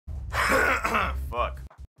fuck?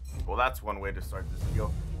 Well, that's one way to start this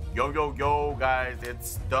video. Yo, guys,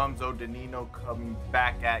 it's Dumbzo Denino coming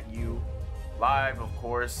back at you live, of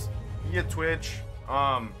course, via Twitch.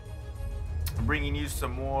 Bringing you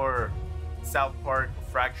some more South Park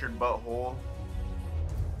Fractured Butthole.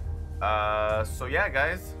 So yeah,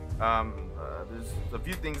 guys, there's a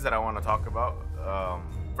few things that I want to talk about.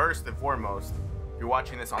 First and foremost, if you're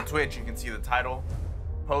watching this on Twitch, you can see the title: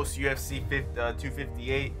 post UFC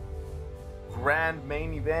 258 grand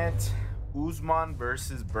main event, Usman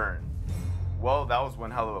versus Burns. Well, that was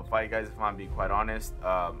one hell of a fight, guys, if I'm being quite honest.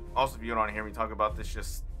 Also, if you don't want to hear me talk about this,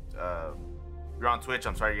 just if you're on Twitch,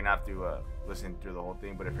 I'm sorry, you're gonna have to listen through the whole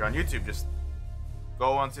thing. But if you're on YouTube, just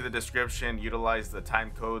go onto the description, utilize the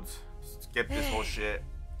time codes, skip this whole shit.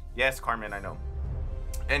 Yes, Carmen, I know.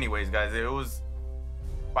 Anyways, guys, it was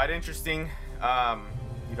quite interesting.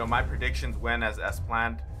 You know, my predictions went as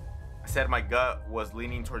planned. I said my gut was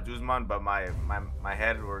leaning towards Usman, but my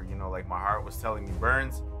head, or you know, like my heart, was telling me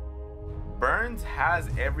Burns. Burns has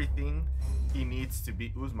everything he needs to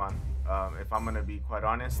beat Usman. If I'm gonna be quite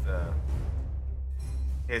honest,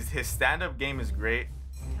 his stand-up game is great.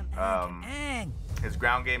 His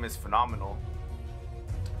ground game is phenomenal.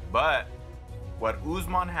 But what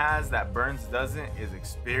Usman has that Burns doesn't is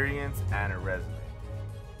experience and a resume.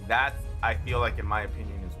 That, I feel like, in my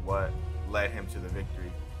opinion, is what led him to the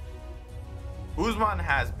victory. Usman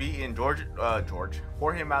has beaten Jorge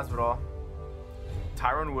Masvidal,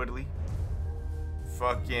 Tyron Woodley,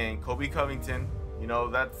 fucking Kobe Covington. You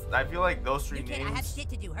know, I feel like those three names. I have shit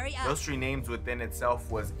to do. Hurry up. Those three names within itself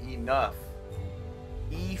was enough.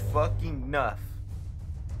 Fucking enough.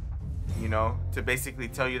 You know, to basically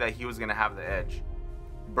tell you that he was gonna have the edge.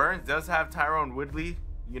 Burns does have Tyron Woodley,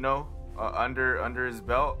 you know, under his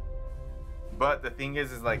belt. But the thing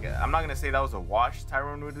is like, I'm not gonna say that was a wash,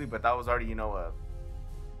 Tyron Woodley, but that was already, you know, a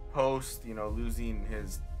post, you know, losing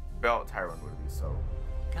his belt Tyron Woodley. So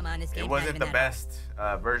come on, it wasn't the best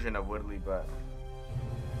version of Woodley, but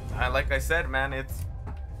like I said, man,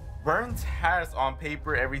 Burns has on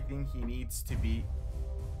paper everything he needs to beat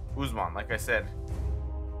Usman. Like I said,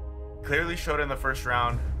 clearly showed in the first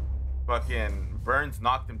round. Fucking Burns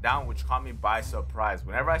knocked him down, which caught me by surprise.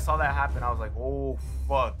 Whenever I saw that happen, I was like, oh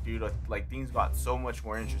fuck, dude, like things got so much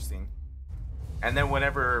more interesting. And then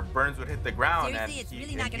whenever Burns would hit the ground, and he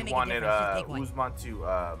wanted Usman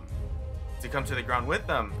to come to the ground with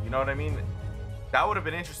them, you know what I mean? That would have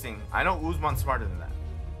been interesting. I know Usman's smarter than that.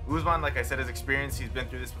 Usman, like I said, his experience, he's been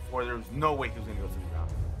through this before. There was no way he was gonna go to the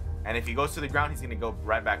ground. And if he goes to the ground, he's gonna go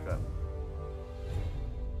right back up.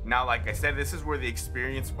 Now, like I said, this is where the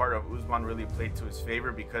experience part of Usman really played to his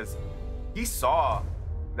favor, because he saw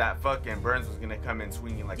that fucking Burns was gonna come in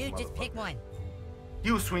swinging like a motherfucker. Dude, just pick one.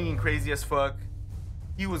 He was swinging crazy as fuck.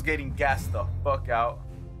 He was getting gassed the fuck out.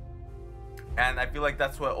 And I feel like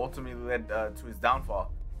that's what ultimately led to his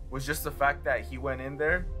downfall, was just the fact that he went in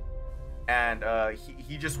there and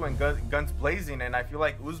he just went guns blazing. And I feel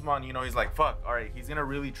like Usman, you know, he's like, fuck, all right, he's gonna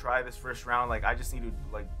really try this first round. Like, I just need to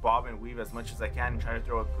like bob and weave as much as I can and try to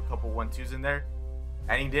throw a couple 1-2s in there.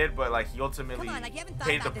 And he did, but like, he ultimately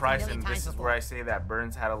paid the price. And this is where I say that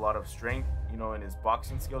Burns had a lot of strength, you know, in his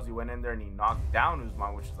boxing skills. He went in there and he knocked down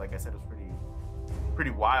Usman, which is, like I said, was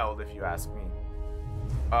pretty wild, if you ask me.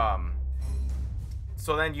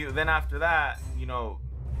 So then after that, you know,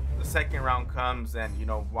 the second round comes, and you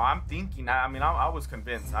know, well, I'm thinking, I mean, I was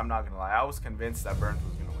convinced, I'm not gonna lie, I was convinced that Burns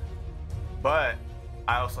was gonna win. But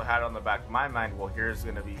I also had on the back of my mind, well, here's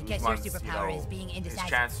gonna be Usman's, you know, his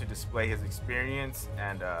chance to display his experience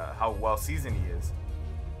and how well seasoned he is.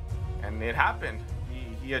 And it happened.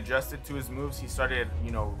 He adjusted to his moves. He started,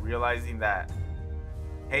 you know, realizing that,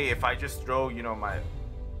 hey, if I just throw, you know, my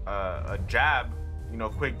a jab, you know,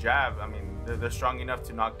 quick jab, I mean, they're strong enough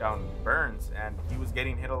to knock down Burns, and he was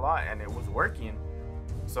getting hit a lot, and it was working.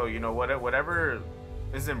 So, you know, whatever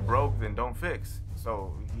isn't broke, then don't fix.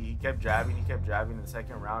 So he kept jabbing in the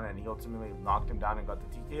second round, and he ultimately knocked him down and got the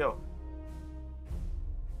TKO.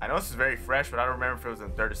 I know this is very fresh, but I don't remember if it was in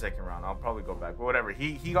the third or second round. I'll probably go back, but whatever.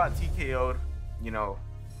 He got TKO'd, you know,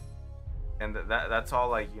 and that's all,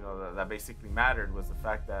 like, you know, that basically mattered, was the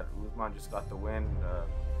fact that Usman just got the win.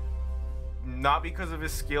 Not because of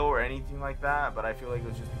his skill or anything like that, but I feel like it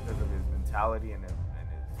was just because of his mentality and his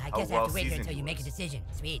I guess I have to wait here until you make a decision.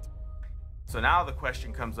 Sweet. So now the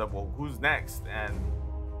question comes up, well, who's next? And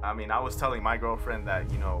I mean, I was telling my girlfriend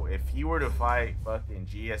that, you know, if he were to fight fucking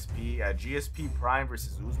GSP at GSP Prime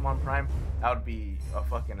versus Usman Prime, that would be a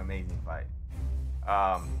fucking amazing fight.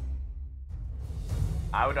 I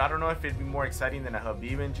don't know if it'd be more exciting than a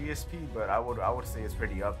Khabib and GSP, but I would say it's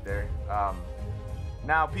pretty up there.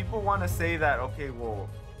 Now people want to say that, okay, well,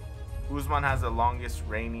 Usman has the longest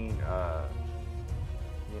reigning,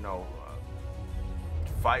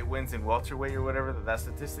 fight wins in welterweight or whatever that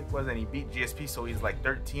statistic was, and he beat GSP, so he's like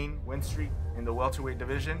 13 win streak in the welterweight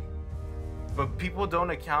division. But people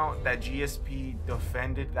don't account that GSP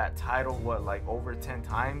defended that title like over 10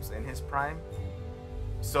 times in his prime.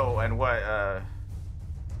 So, and what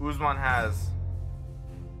Usman has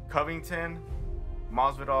Covington,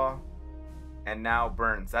 Masvidal, and now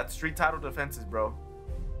Burns. That's 3 title defenses, bro.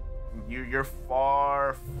 You're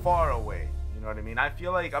far away. You know what I mean? I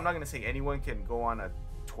feel like, I'm not gonna say anyone can go on a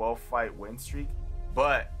 12 fight win streak,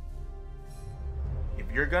 but if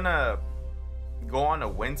you're gonna go on a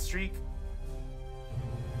win streak,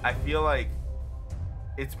 I feel like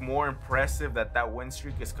it's more impressive that win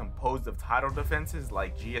streak is composed of title defenses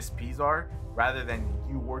like GSP's are, rather than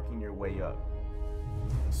you working your way up.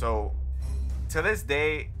 So to this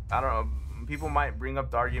day, I don't know, people might bring up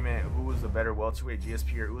the argument, who was the better welterweight,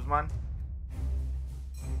 GSP or Usman?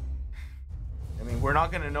 I mean, we're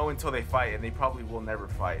not gonna know until they fight, and they probably will never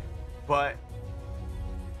fight. But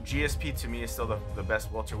GSP to me is still the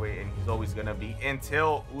best welterweight, and he's always gonna be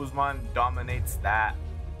until Usman dominates that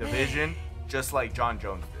division, just like John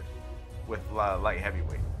Jones did with light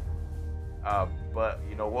heavyweight. But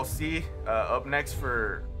you know, we'll see. Up next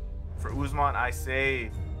for Usman, I say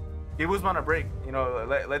give Usman a break. You know,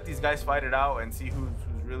 let these guys fight it out and see who's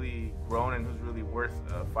really grown and who's really worth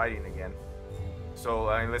fighting again. So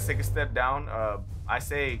let's take a step down. I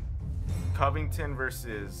say Covington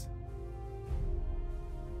versus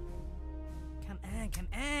Come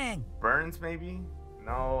on. Burns, maybe.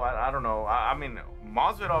 No, I don't know. I mean,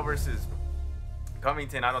 Masvidal versus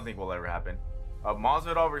Covington, I don't think will ever happen.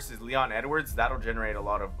 Masvidal versus Leon Edwards, that'll generate a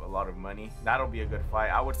lot of money. That'll be a good fight.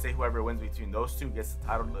 I would say whoever wins between those two gets the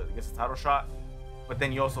title shot. But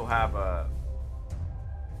then you also have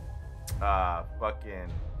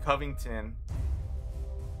fucking Covington.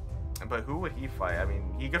 But who would he fight? I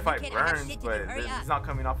mean, he could fight Burns, but he's not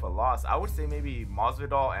coming off a loss. I would say maybe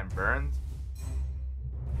Masvidal and Burns.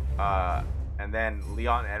 And then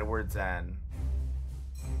Leon Edwards and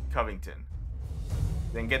Covington.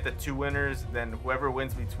 Then get the 2 winners. Then whoever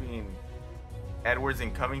wins between Edwards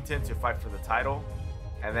and Covington to fight for the title.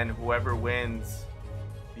 And then whoever wins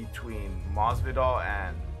between Masvidal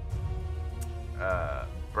and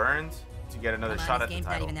Burns to get another shot at the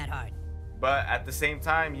title. Not even that hard. But at the same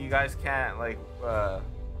time, you guys can't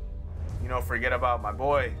forget about my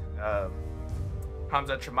boy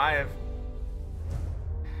Hamza Chimaev.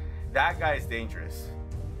 That guy's dangerous.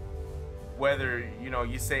 Whether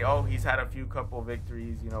you say, oh, he's had a couple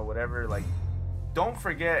victories, whatever. Like, don't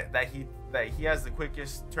forget that he has the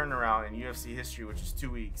quickest turnaround in UFC history, which is 2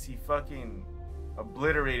 weeks. He fucking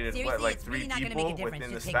obliterated Seriously, 3 really people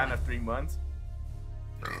within the span of 3 months,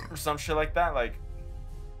 or some shit like that. Like,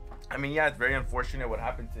 I mean, yeah, it's very unfortunate what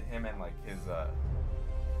happened to him and like his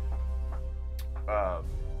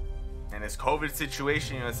and his COVID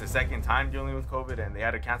situation. It's the second time dealing with COVID, and they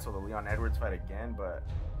had to cancel the Leon Edwards fight again. But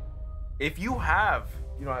if you have,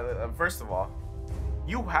 first of all,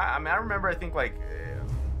 I mean, I remember, I think like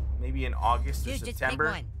maybe in August or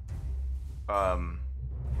September,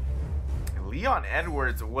 Leon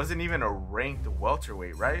Edwards wasn't even a ranked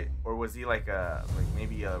welterweight, right? Or was he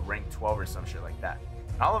maybe a ranked 12 or some shit like that?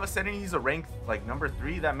 And all of a sudden he's a ranked like number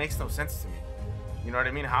 3. That makes no sense to me. You know what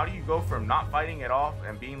I mean? How do you go from not fighting at all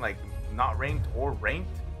and being like not ranked or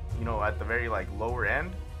ranked, at the very like lower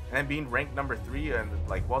end, and then being ranked number 3 in the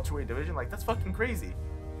like welterweight division? Like, that's fucking crazy.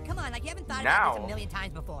 Come on, like, you haven't thought about this a million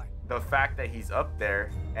times before. The fact that he's up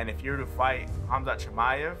there, and if you're to fight Hamza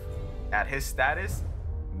Chimaev at his status,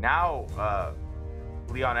 now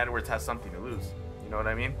Leon Edwards has something to lose. You know what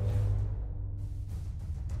I mean?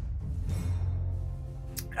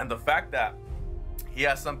 And the fact that he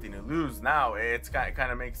has something to lose now, it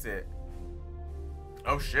kind of makes it,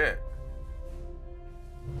 oh shit.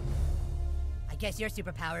 I guess your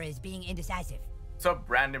superpower is being indecisive. What's up,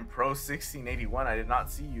 Brandon Pro 1681? I did not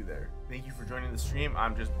see you there. Thank you for joining the stream.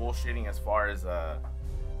 I'm just bullshitting as far as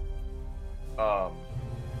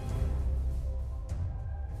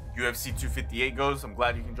UFC 258 goes. I'm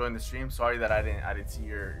glad you can join the stream. Sorry that I didn't see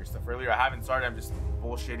your stuff earlier. I haven't started. I'm just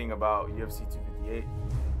bullshitting about UFC 258.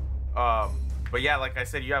 But yeah, like I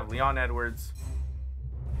said, you have Leon Edwards,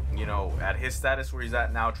 at his status where he's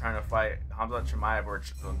at now, trying to fight Hamza Chimaev, or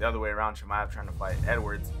the other way around, Chimaev trying to fight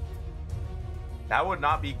Edwards. That would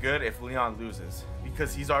not be good if Leon loses,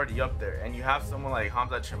 because he's already up there. And you have someone like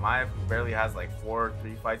Hamza Chimaev, who barely has like 4 or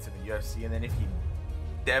 3 fights in the UFC, and then if he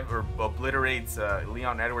obliterates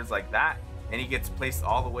Leon Edwards like that, and he gets placed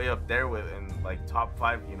all the way up there in like top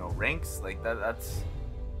 5 ranks, like that's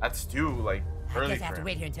 2 like I guess I have to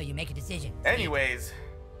wait here until you make a decision. Anyways,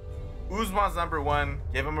 Usman's #1.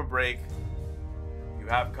 Give him a break. You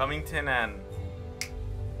have Covington and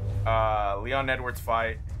Leon Edwards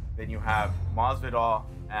fight. Then you have Masvidal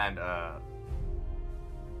and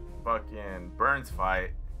fucking Burns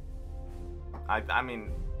fight. I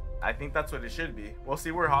mean, I think that's what it should be. We'll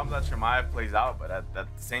see where Khamzat Chimaev plays out, but at the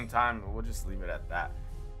same time, we'll just leave it at that.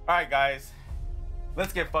 All right, guys,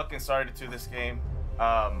 let's get fucking started to this game.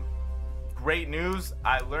 Great news!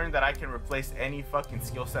 I learned that I can replace any fucking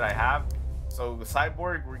skill set I have. So the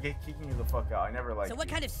Cyborg, we're kicking you the fuck out. I never liked. So what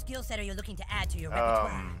kind of skill set are you looking to add to your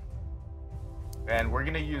repertoire? And we're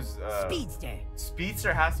gonna use Speedster.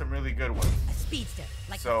 Speedster has some really good ones. A speedster,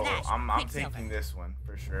 like so Flash, I'm taking this one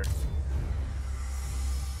for sure.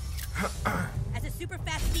 As a super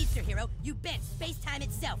fast speedster hero, you bent space-time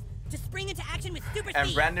itself to spring into action with super speed.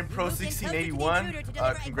 And Brandon Pro 1681,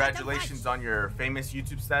 congratulations on your famous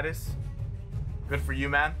YouTube status. Good for you,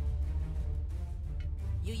 man.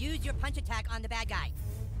 You used your punch attack on the bad guy.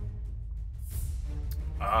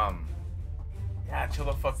 Yeah, chill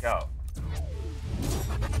the fuck out.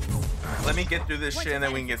 Let me get through this shit and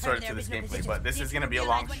then we can get started to this gameplay. But this is gonna be a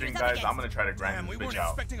long stream, guys. I'm gonna try to grind this bitch out.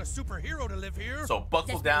 Expecting a superhero to live here. So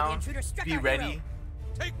buckle down, be ready,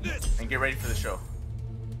 and get ready for the show.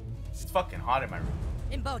 It's fucking hot in my room.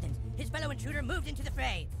 Emboldened, his fellow intruder moved into the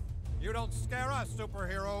fray. You don't scare us,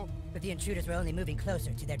 superhero. But the intruders were only moving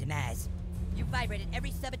closer to their demise. You vibrated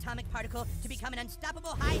every subatomic particle to become an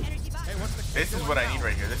unstoppable high-energy body. Hey, what's the This is what I need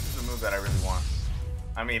right here. This is the move that I really want.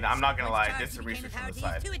 I mean, I'm not gonna lie, this is a research from the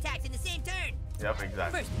side. 2 attacks in the same turn. Yep,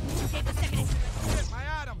 exactly. First, you gave the second intruder. Shit, my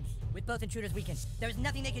atoms. With both intruders weakened, there was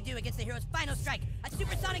nothing they could do against the hero's final strike, a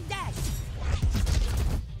supersonic dash.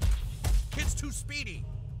 Kid's too speedy.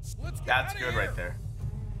 Let's get That's out of good here. right there.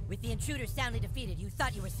 With the intruders soundly defeated, you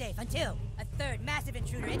thought you were safe until a third massive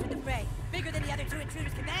intruder entered the fray, bigger than the other 2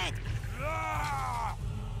 intruders combined. Ah!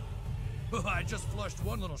 I just flushed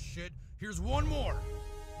one little shit. Here's one more.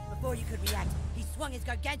 Before you could react, he swung his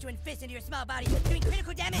gargantuan fist into your small body, doing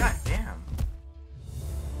critical damage. God damn.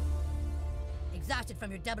 Exhausted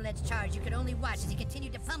from your double-edged charge, you could only watch as he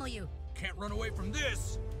continued to pummel you. Can't run away from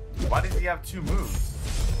this. Why does he have 2 moves?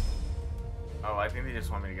 Oh, I think they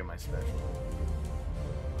just want me to get my special.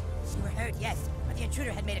 You were hurt, yes, but the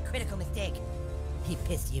intruder had made a critical mistake. He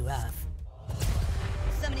pissed you off.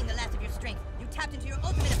 Summoning the last of your strength, you tapped into your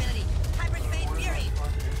ultimate ability, Hyper's Fury.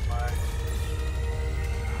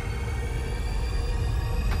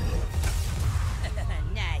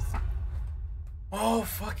 Nice. Oh,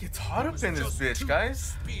 fuck, it's hot up in this bitch,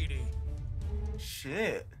 guys. Speedy.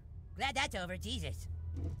 Shit. Glad that's over, Jesus.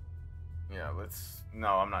 Yeah, let's...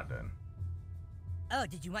 No, I'm not done. Oh,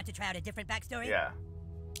 did you want to try out a different backstory? Yeah.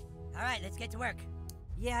 All right, let's get to work.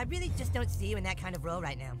 Yeah, I really just don't see you in that kind of role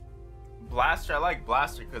right now. Blaster, I like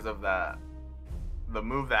Blaster because of the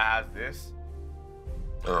move that has this.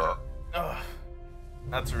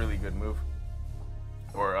 That's a really good move.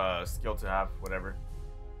 Or skill to have, whatever.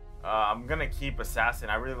 I'm gonna keep Assassin.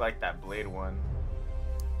 I really like that blade one.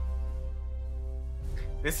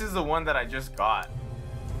 This is the one that I just got.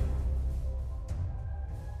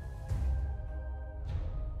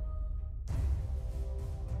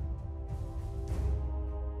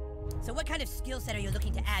 So what kind of skill set are you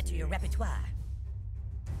looking to add to your repertoire?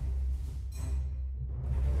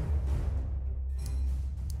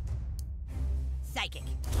 Psychic.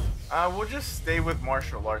 We'll just stay with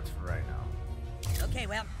martial arts for right now. Okay,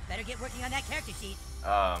 well, better get working on that character sheet.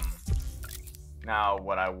 Now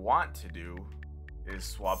what I want to do is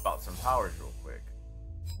swap out some powers real quick.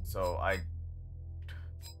 So I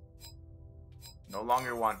no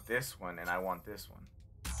longer want this one, and I want this one.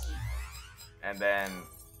 And then,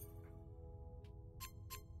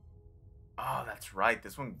 oh, that's right.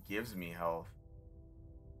 This one gives me health.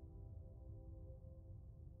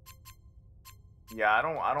 Yeah, I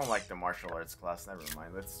don't like the martial arts class. Never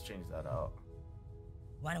mind. Let's change that out.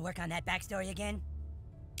 Want to work on that backstory again?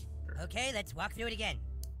 Sure. Okay, let's walk through it again.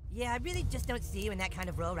 Yeah, I really just don't see you in that kind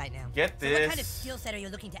of role right now. Get this. So what kind of skill set are you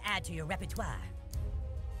looking to add to your repertoire?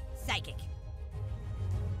 Psychic.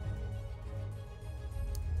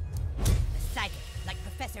 A psychic, like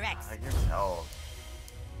Professor X. I give health.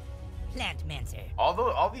 Plantmancer.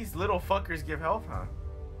 All these little fuckers give health, huh?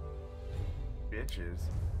 Bitches.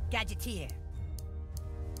 Gadgeteer.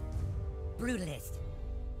 Brutalist.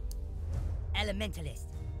 Elementalist.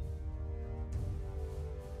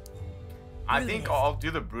 I think I'll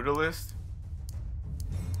do the Brutalist.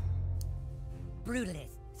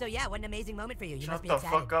 Brutalist. So yeah, what an amazing moment for you. You must Shut be the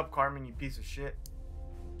excited. fuck up, Carmen, you piece of shit.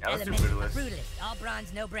 Yeah, let's do Elemental. Brutalist. Brutalist. All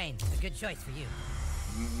bronze, no brain. A good choice for you.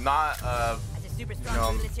 Not, As a super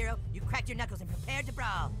strong brutalist hero, You cracked your knuckles and prepared to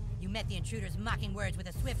brawl. You met the intruder's mocking words with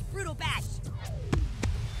a swift, brutal bash.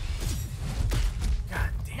 God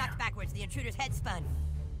damn. Knocked backwards, the intruder's head spun.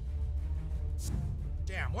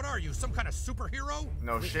 Damn, what are you, some kind of superhero?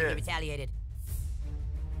 No He shit. retaliated.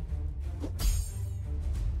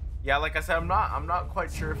 Yeah, like I said, I'm not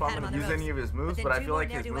quite sure if I'm Had him gonna on the use ropes. any of his moves, But but then I two feel more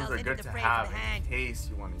like his moves ne'er-do-wells are entered good the to fray for have the in hang. case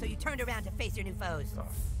you want to So you turned around to face your new foes.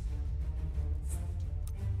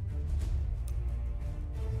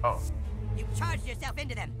 Oh. You charged yourself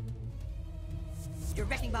into them. Your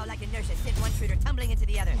wrecking ball like inertia sent one intruder tumbling into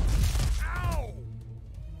the other. Ow!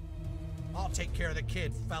 I'll take care of the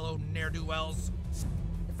kid, fellow ne'er-do-wells.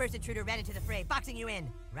 The first intruder ran into the fray, boxing you in,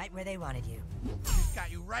 right where they wanted you. We've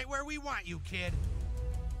got you right where we want you, kid.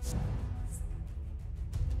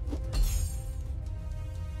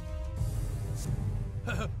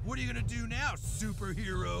 What are you gonna do now,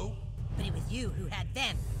 superhero? But it was you who had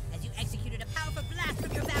them, as you executed a powerful blast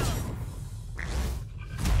from your bowels.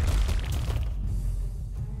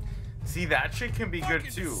 See, that shit can be good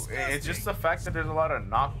Fucking too. It's disgusting. just the fact that there's a lot of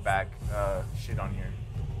knockback shit on here.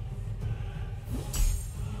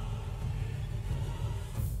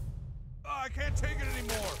 Oh, I can't take it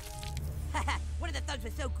anymore. One of the thugs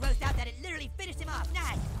was so grossed out that it literally finished him off.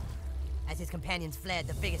 Nice! As his companions fled,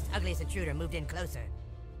 the biggest, ugliest intruder moved in closer.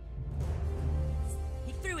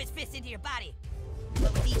 He threw his fist into your body.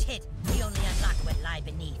 But with each hit, he only unlocked what lay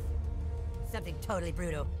beneath. Something totally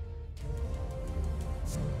brutal.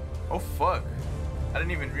 Oh fuck. I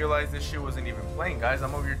didn't even realize this shit wasn't even playing, guys.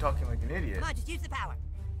 I'm over here talking like an idiot. Come on, just use the power.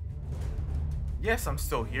 Yes, I'm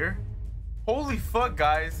still here. Holy fuck,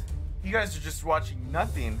 guys. You guys are just watching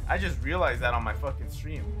nothing. I just realized that on my fucking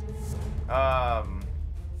stream. Yeah,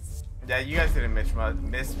 you guys didn't miss much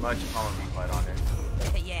if I'm gonna be quite honest.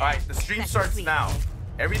 Yeah. Alright, the stream that's starts sweet. now.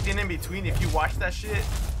 Everything in between, if you watch that shit,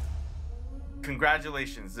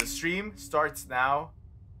 congratulations. The stream starts now.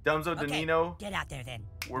 Dumbzo, Okay, Denino, get out there then.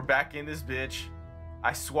 we're back in this bitch.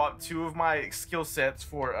 I swapped 2 of my skill sets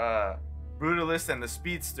for Brutalist and the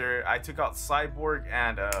Speedster. I took out Cyborg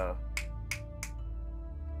and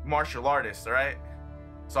Martial Artist, alright?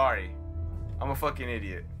 Sorry. I'm a fucking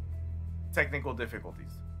idiot. Technical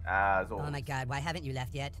difficulties. As always. Oh my god, why haven't you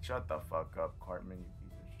left yet? Shut the fuck up, Cartman, you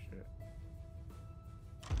piece of shit.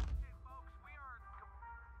 Folks, we are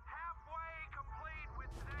halfway complete with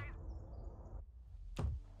today's...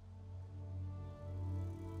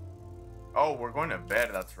 Oh, we're going to bed,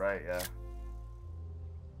 that's right, yeah.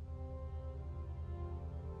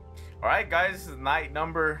 Alright guys, this is night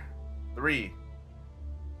number 3.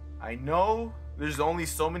 I know there's only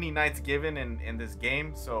so many nights given in this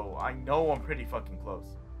game, so I know I'm pretty fucking close.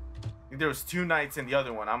 I think there was 2 nights in the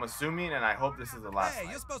other one, I'm assuming, and I hope this is the last Hey,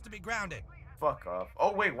 night. you're supposed to be grounded. Fuck off.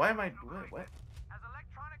 Oh wait, why am I... What? As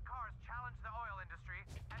electronic cars challenge the oil industry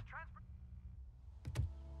and transport...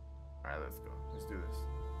 Alright, let's go. Let's do this.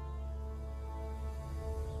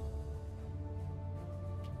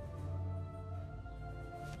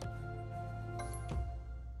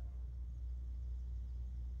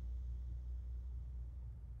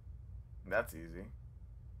 That's easy.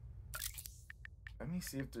 Let me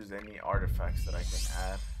see if there's any artifacts that I can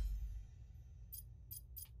add.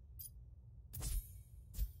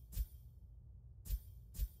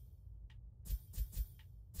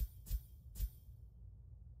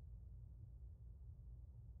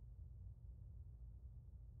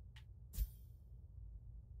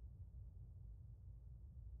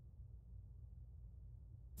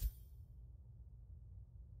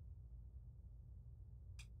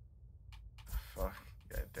 Fuck.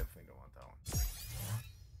 Yeah, I definitely don't want that one.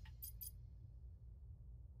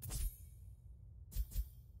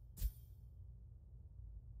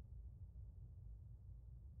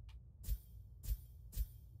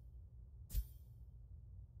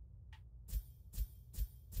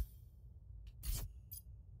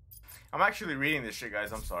 I'm actually reading this shit,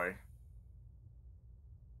 guys. I'm sorry.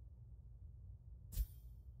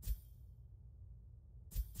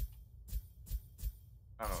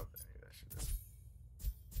 I don't know what any of that shit is.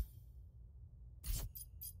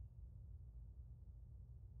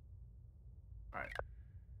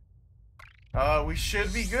 Alright. We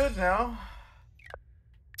should be good now.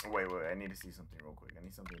 Wait, I need to see something real quick. I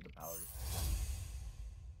need something with the powers.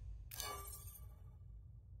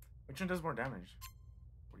 Which one does more damage?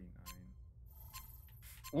 49.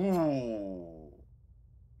 Ooh.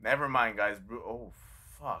 Never mind, guys. Oh,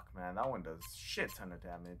 fuck, man. That one does shit ton of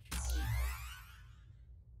damage.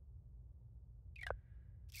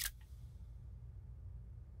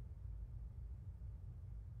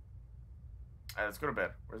 Alright, let's go to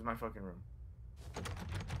bed. Where's my fucking room?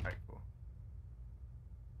 Alright, cool.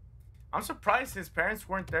 I'm surprised his parents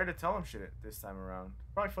weren't there to tell him shit this time around.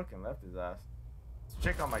 Probably fucking left his ass. Let's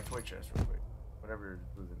check out my toy chest real quick. Whatever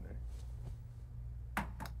was in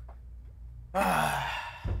there.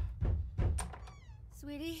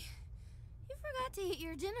 Sweetie, you forgot to eat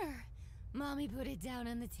your dinner. Mommy put it down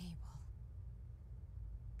on the table.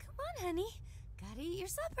 Come on, honey. Gotta eat your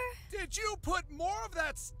supper. Did you put more of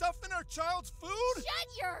that stuff in our child's food?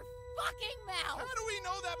 Shut your fucking mouth! How do we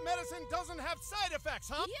know that medicine doesn't have side effects,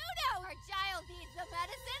 huh? You know our child needs the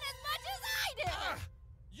medicine as much as I do!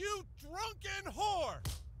 You drunken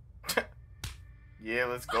whore! Yeah,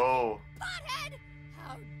 let's go. Butthead!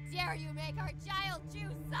 How dare you make our child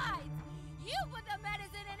choose sides? You put the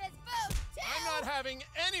medicine in his food, too! I'm not having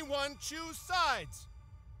anyone choose sides!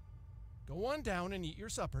 Go on down and eat your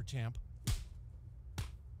supper, champ.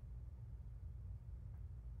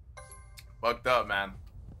 Fucked up, man.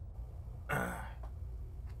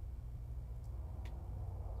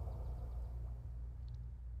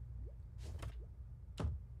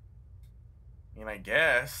 I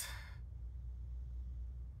guess.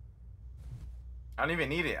 I don't even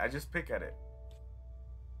need it. I just pick at it.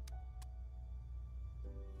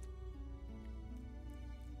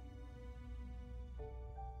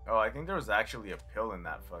 Oh, I think there was actually a pill in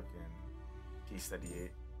that fucking piece that he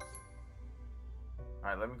ate.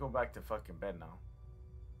 Alright, let me go back to fucking bed now.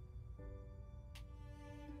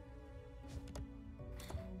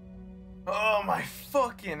 Oh, my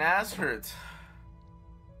fucking ass hurts.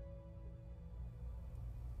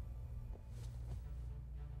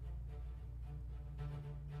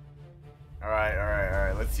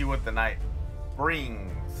 Alright. Let's see what the night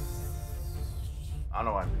brings. I don't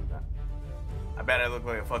know why I'm doing that. I bet I look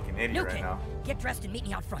like a fucking idiot right now. Get dressed and meet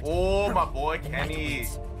me out front. Oh, Hurry. my boy The Kenny.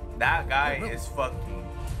 night That guy is fucking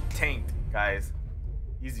tanked, guys.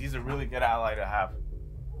 He's a really good ally to have.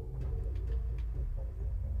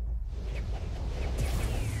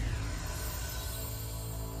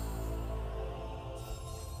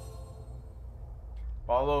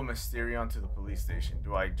 Follow Mysterion to the police station.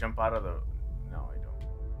 Do I jump out of the... No, I don't.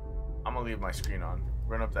 I'm gonna leave my screen on.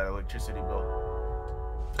 Run up that electricity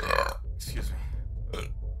bill. Excuse me.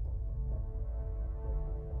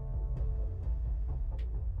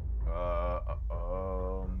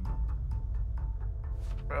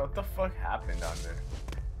 Bro, what the fuck happened down there?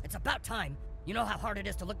 It's about time. You know how hard it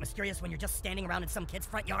is to look mysterious when you're just standing around in some kid's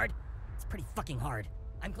front yard? It's pretty fucking hard.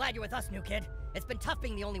 I'm glad you're with us, new kid. It's been tough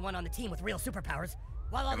being the only one on the team with real superpowers.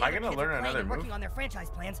 While all the other kids are playing and working on their franchise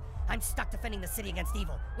plans, I'm stuck defending the city against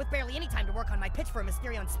evil, with barely any time to work on my pitch for a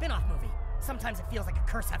Mysterion spin-off movie. Sometimes it feels like a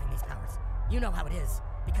curse having these powers. You know how it is,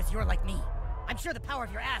 because you're like me. I'm sure the power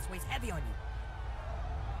of your ass weighs heavy on you.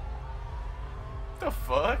 The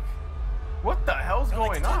fuck? What the hell's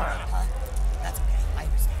going on? Huh? That's okay, I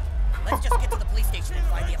understand. Let's just get to the police station and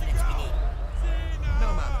find the evidence we need. No,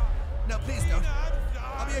 ma'am. No, please don't.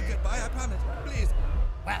 I'll be a good boy, I promise. Please.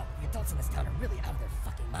 Wow, the adults in this town are really out of their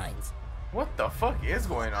fucking minds. What the fuck is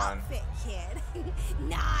going on? Outfit, kid.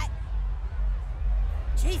 Not.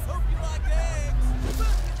 Jesus. Hope you like eggs.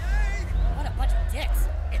 What a bunch of dicks.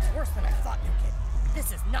 It's worse than I thought, new kid.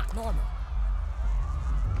 This is not normal.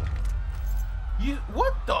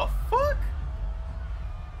 What the fuck?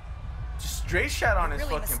 Straight shot on his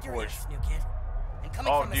really fucking mysterious, Porsche. new kid. And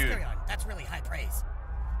coming Oh, from dude. Mysterion, that's really high praise.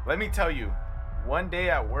 Let me tell you, one day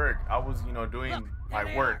at work, I was, doing Look, my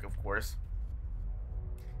there they work, are. of course.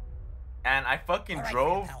 And I fucking All right,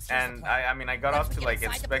 drove, pals, here's the and plan. I got Once off we to get like inside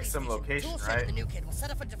the inspect police some station, location, Tool Shed right? and the new kid will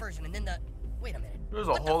set up a diversion, and then the... Wait a minute. There was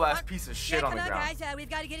a What the whole ass fuck? piece of shit on the ground. Guys, we've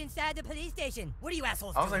got to get inside the police station. What are you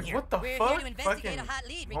assholes I was doing like, here? what the We're fuck? here to investigate Fucking a hot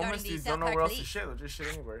lead regarding homeless the dudes South don't know Park where else to police. shit. They'll just shit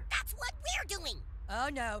anywhere. That's what we're doing. Oh,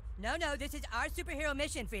 no, this is our superhero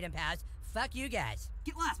mission, Freedom Pals. Fuck you guys.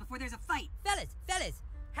 Get lost before there's a fight. Fellas,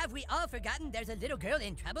 have we all forgotten there's a little girl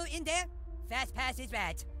in trouble in there? Fast pass is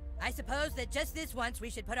right. I suppose that just this once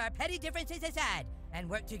we should put our petty differences aside and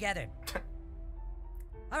work together.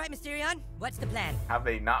 All right, Mysterion, what's the plan? Have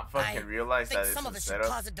they not fucking realized that some of it's us a should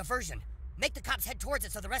setup? cause a diversion. Make the cops head towards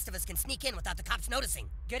it so the rest of us can sneak in without the cops noticing.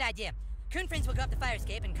 Good idea. Coon Friends will go up the fire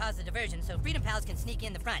escape and cause the diversion so Freedom Pals can sneak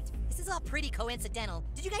in the front. This is all pretty coincidental.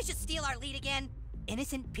 Did you guys just steal our lead again?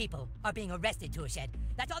 Innocent people are being arrested, Tool Shed.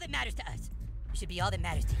 That's all that matters to us. It should be all that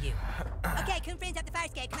matters to you. Okay, Coon Friends up the fire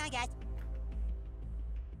escape. Come on, guys.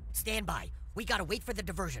 Stand by. We gotta wait for the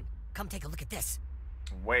diversion. Come take a look at this.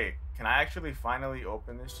 Wait, can I actually finally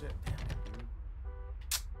open this shit?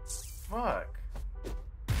 Fuck.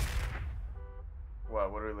 What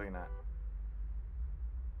are we looking at?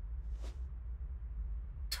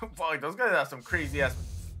 Fuck, those guys have some crazy ass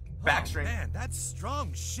backstring. Oh, man, that's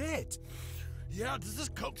strong shit. Yeah, does this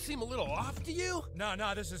coke seem a little off to you? No,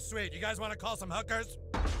 this is sweet. You guys want to call some hookers?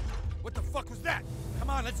 What the fuck was that? Come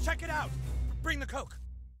on, let's check it out. Bring the coke.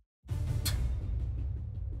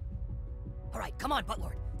 All right, come on,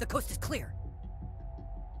 Buttlord. The coast is clear.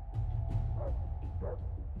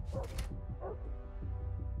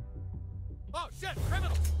 Oh shit,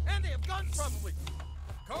 criminals! And they have guns probably.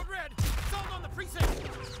 Code red, sold on the precinct.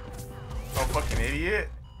 Oh, fucking idiot.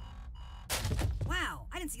 Wow,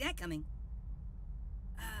 I didn't see that coming.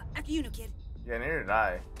 After you, new kid. Yeah, neither did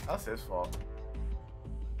I. That was his fault.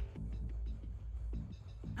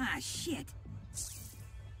 Ah, shit.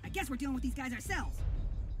 I guess we're dealing with these guys ourselves.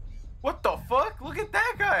 What the fuck? Look at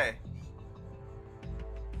that guy.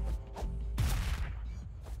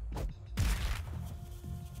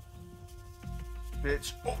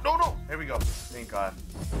 Bitch. Oh, no. There we go. Thank God.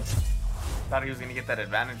 Thought he was gonna get that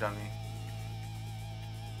advantage on me.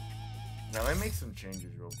 Now, let me make some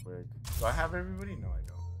changes real quick. Do I have everybody? No, I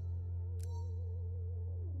don't.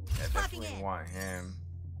 Yeah, definitely want him.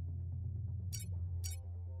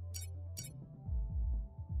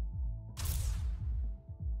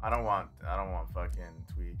 I don't want fucking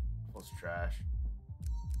Tweak. Full trash.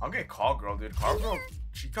 I'll get Call Girl, dude. Call Girl,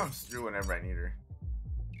 she comes through whenever I need her.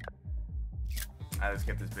 Alright, let's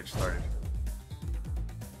get this bitch started.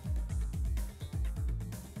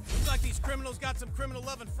 Looks like these criminals got some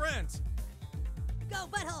criminal-loving friends. Go,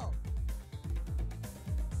 butthole!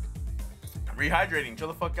 I'm rehydrating. Chill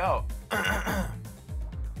the fuck out.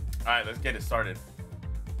 Alright, let's get it started.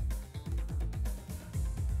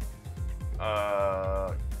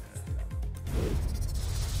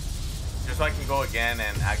 Just so I can go again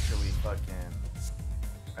and actually fucking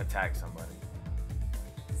attack somebody.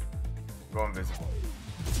 Go invisible.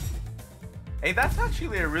 Hey, that's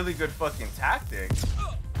actually a really good fucking tactic.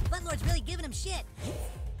 Buttlord's really giving him shit.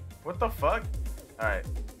 What the fuck? Alright.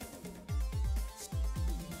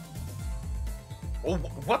 Oh,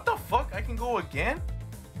 what the fuck? I can go again?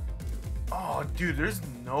 Oh, dude, there's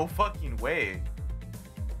no fucking way.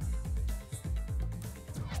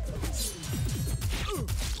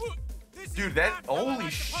 Dude, that, holy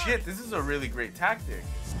shit, this is a really great tactic.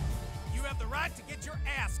 You have the right to get your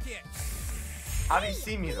ass kicked. How do you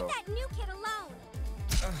see me though? Leave that new kid alone.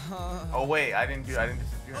 Oh wait, I didn't disappear.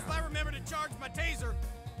 Hope I remember to charge my taser.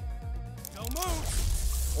 Don't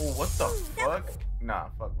move. Oh, what the fuck? Nah,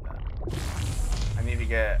 fuck that. I need to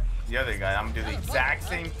get the other guy. I'm gonna do the exact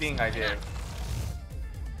same thing I did.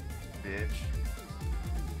 Bitch.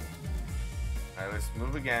 Alright, let's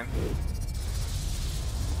move again.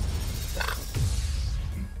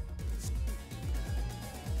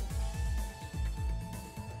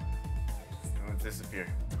 Let's disappear.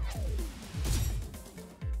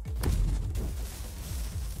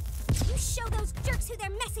 You show those jerks who they're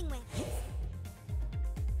messing with.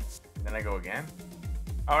 Then I go again.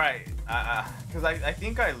 All right, because I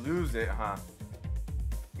think I lose it, huh?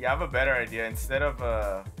 Yeah, I have a better idea. Instead of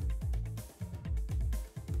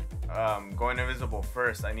going invisible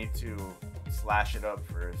first, I need to slash it up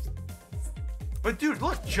first. But dude,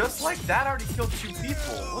 look, just like that, I already killed 2 people.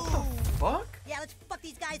 What the fuck? Yeah, let's fuck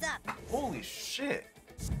these guys up. Holy shit.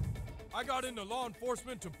 I got into law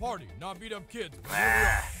enforcement to party, not beat up kids.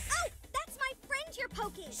 Ah. Oh, that's my friend you're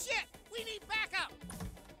poking. Shit! We need backup!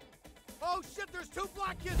 Oh shit, there's 2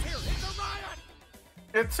 black kids here! It's a riot!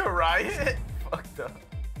 It's a riot? Fucked up.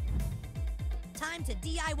 Time to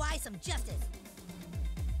DIY some justice.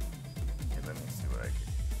 Okay, let me see what I can.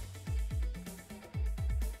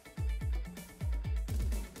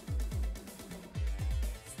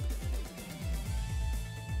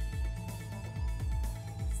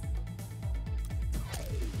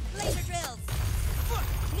 Laser drills.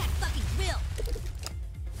 That fucking drill.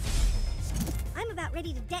 I'm about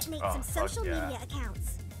ready to detonate Oh, some fuck social yeah. media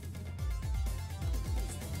accounts.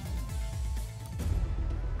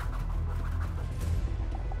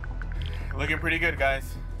 Looking pretty good,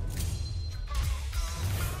 guys.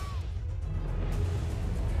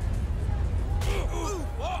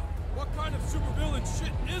 What kind of supervillain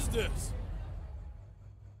shit is this?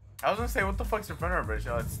 I was gonna say, what the fuck's in front of her, bitch?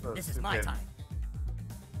 Oh, it's the This is stupid, my time.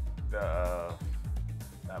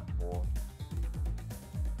 That bull.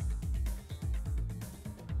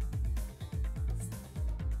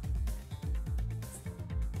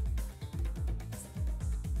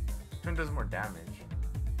 Which one does more damage?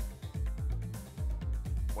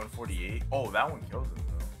 148. Oh, that one kills him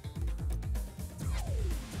though.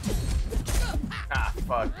 Ah,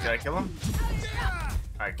 fuck. Did I kill him?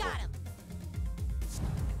 Alright, cool. Got him.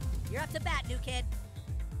 You're up to bat, new kid.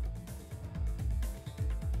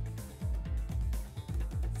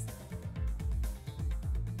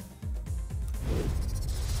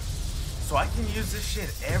 So I can use this shit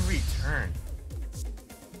every turn.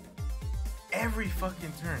 Every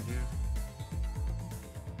fucking turn, dude.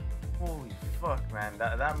 Holy fuck, man.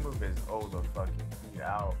 That move is oh the fucking feet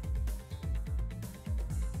out.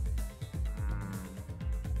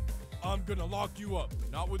 I'm gonna lock you up,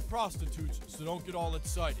 not with prostitutes, so don't get all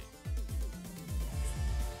excited.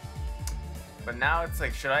 But now it's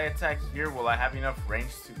like, should I attack here? Will I have enough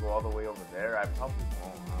range to go all the way over there? I probably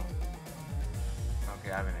won't.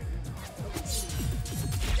 Okay, I have an idea.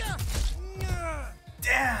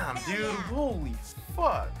 Damn, dude. Holy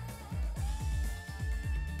fuck.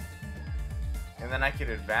 And then I could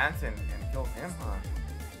advance and kill him, huh?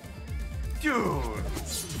 Dude.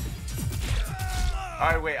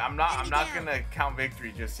 Alright, wait, I'm not gonna count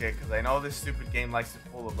victory just yet, because I know this stupid game likes to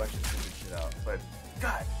pull a bunch of stupid shit out. But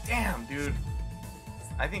god damn, dude.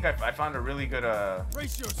 I think I found a really good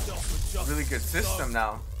Brace yourself, really good system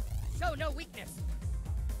now. Show no weakness.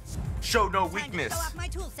 Show no Time weakness. to show off my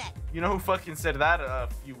tool set. You know who fucking said that a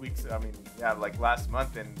few weeks, I mean, yeah, like last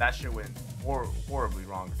month, and that shit went horribly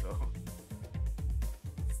wrong, so.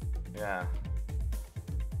 Yeah.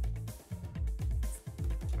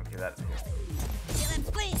 Okay, that's good.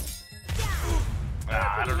 Dylan, please.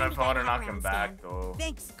 I don't know if I want to knock him back, though.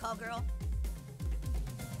 Thanks, call girl.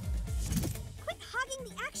 Quit hogging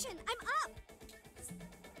the action. I'm up.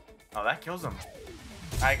 Oh, that kills him.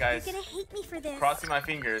 Alright, guys. You're gonna hate me for this. Crossing my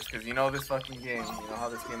fingers, because you know this fucking game. You know how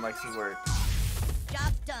this game likes to work.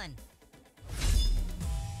 Job done.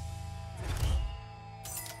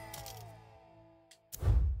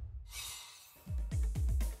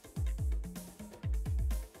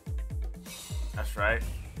 That's right.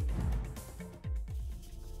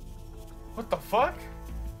 What the fuck?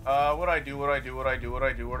 What'd I do? Where'd I go?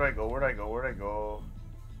 Where'd I go?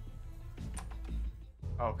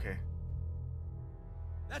 Okay.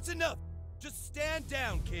 That's enough. Just stand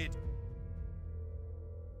down, kid.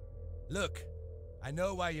 Look, I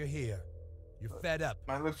know why you're here. You're fed up.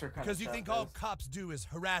 My lips are kind of Because you think all cops do is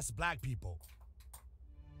harass black people.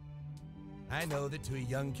 I know that to a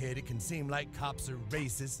young kid it can seem like cops are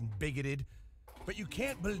racist and bigoted, but you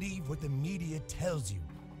can't believe what the media tells you.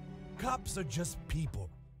 Cops are just people,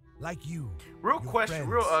 like you. Real your question,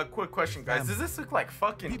 friends, real quick question, guys. family. Does this look like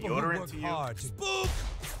fucking People who deodorant work to you? hard to spook.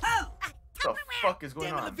 What the fuck is going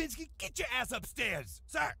Damn it, on? Levinsky, get your ass upstairs,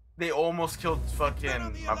 sir. They almost killed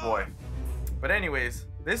fucking my boy. But anyways,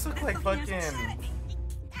 this looks like fucking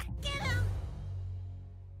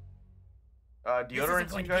deodorant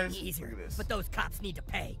to you guys. Easier, Look at this. but those cops need to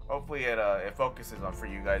pay. Hopefully it focuses on for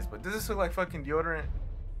you guys. But does this look like fucking deodorant?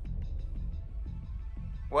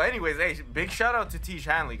 Well, anyways, hey, big shout out to Tish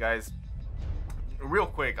Hanley, guys. Real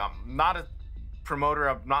quick, I'm not a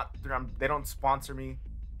promoter. They don't sponsor me.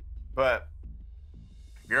 But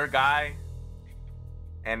if you're a guy,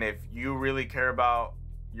 and if you really care about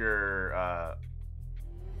your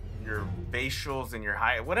facials and your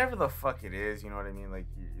height, whatever the fuck it is, you know what I mean, like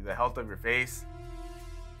the health of your face,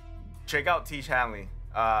 check out Tish Hanley.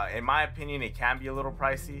 In my opinion, it can be a little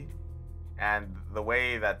pricey, and the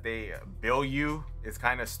way that they bill you is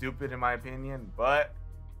kind of stupid in my opinion, but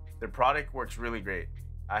their product works really great.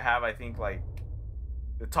 I think like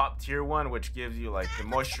the top tier one, which gives you like the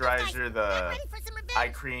moisturizer, the eye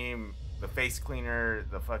cream, the face cleaner,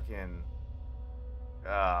 the fucking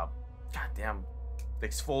goddamn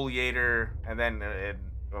exfoliator, and then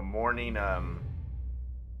a morning and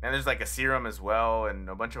there's like a serum as well, and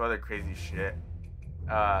a bunch of other crazy shit.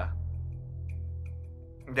 Yeah,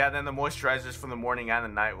 then the moisturizers from the morning and the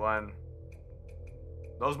night one.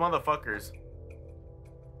 Those motherfuckers,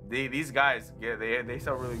 these guys, yeah, they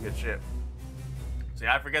sell really good shit. So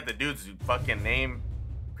yeah, I forget the dude's fucking name.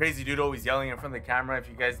 Crazy dude always yelling in front of the camera. If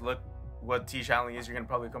you guys look what Tish Hanley is, you're gonna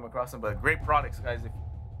probably come across him. But great products, guys.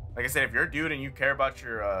 Like I said, if you're a dude and you care about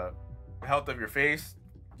your health of your face,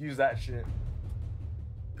 use that shit.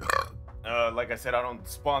 Like I said, I don't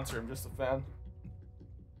sponsor. I'm just a fan.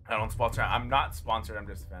 I don't sponsor. I'm not sponsored. I'm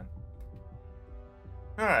just a fan.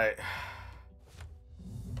 All right.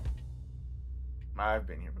 I've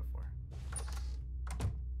been here before.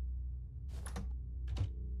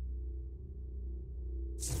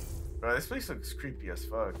 Bro, this place looks creepy as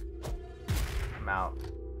fuck. I'm out.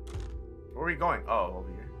 Where are we going? Oh, over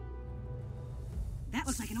here. That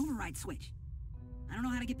looks like an override switch. I don't know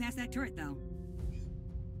how to get past that turret, though.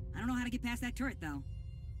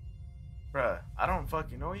 Bruh, I don't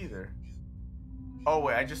fucking know either. Oh,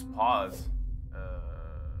 wait, I just paused.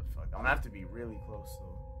 Fuck, I'm gonna have to be really close, though.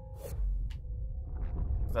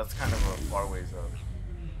 That's kind of a far ways up.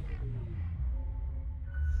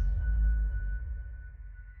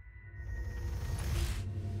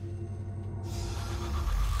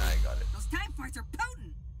 Those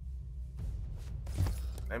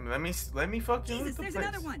Let me fucking loot Jesus, the there's place.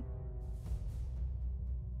 another one.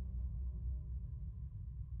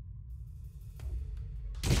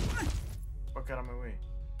 Fuck out of my way.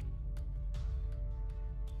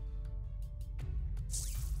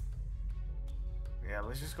 Yeah,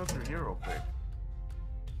 let's just go through here real quick.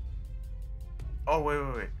 Oh,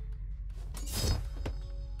 wait.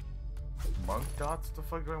 Monk dots? What the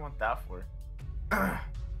fuck do I want that for?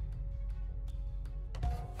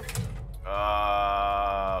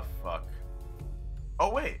 Fuck.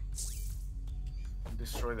 Oh, wait.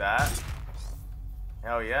 Destroy that.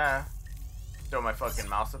 Hell yeah. Throw my fucking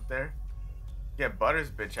mouse up there. Get Butters'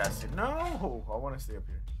 bitch ass to. No! I want to stay up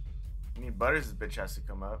here. I need Butters' bitch ass to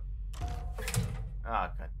come up.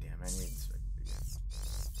 Ah, god damn, I need this again.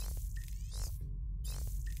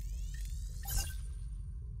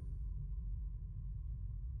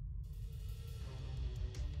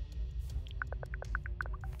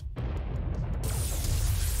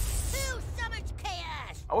 So much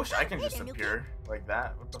chaos! I wish I can just appear like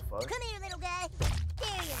that. What the fuck? Come here, little guy.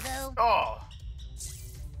 There you go. Oh!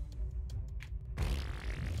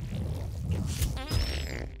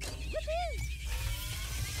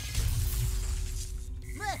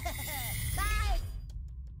 Bye.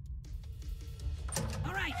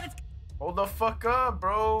 All right, let's. Hold the fuck up,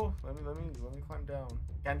 bro. Let me climb down.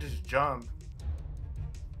 Can't just jump.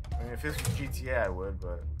 I mean, if this was GTA, I would,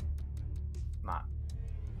 but not.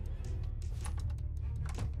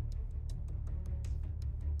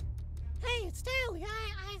 Hey, it's Stanley.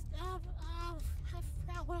 I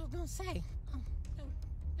forgot what I was gonna say.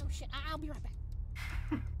 No shit. I'll be right back.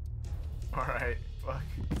 All right, fuck.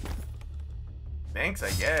 Thanks,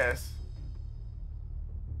 I guess.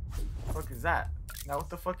 What the fuck is that? Now what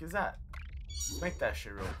the fuck is that? Let's make that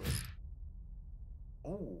shit real quick.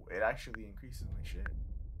 Oh, it actually increases my shit.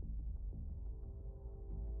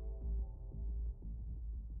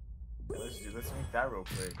 Yeah, let's make that real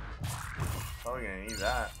quick. Probably gonna need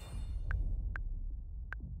that.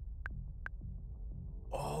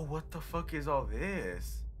 Oh, what the fuck is all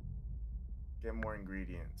this? Get more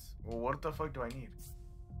ingredients. Well, what the fuck do I need?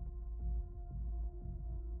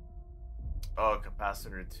 Oh, a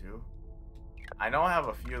capacitor too. I know I have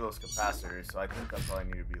a few of those capacitors, so I think that's all I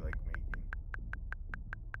need to be like making.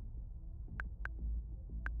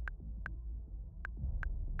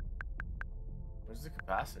 Where's the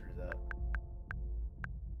capacitors at?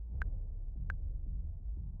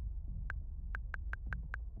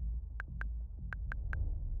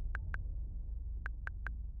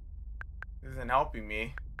 This isn't helping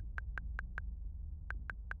me.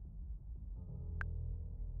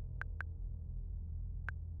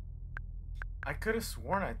 I could have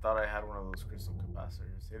sworn I thought I had one of those crystal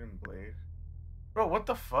capacitors. Hidden blade. Bro, what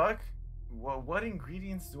the fuck? What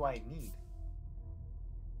ingredients do I need?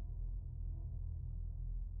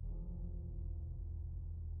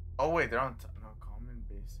 Oh wait, they're on no common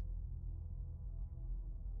base.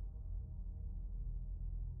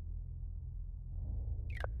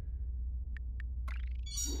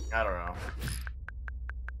 I don't know.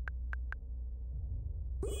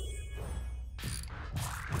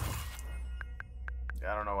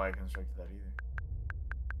 I don't know why I constructed that either.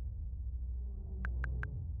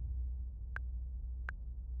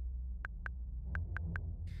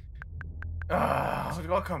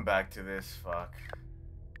 I'll come back to this. Fuck.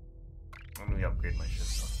 Let me upgrade my shit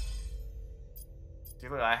though. See,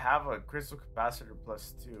 look, I have a crystal capacitor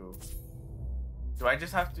 +2. Do I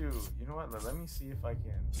just have to? You know what? Let me see if I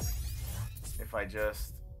can. If I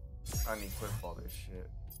just unequip all this shit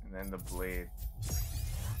and then the blade.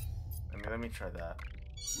 Let me try that.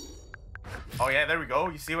 Oh yeah, there we go.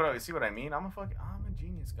 You see what I mean? I'm a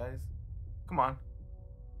genius, guys. Come on.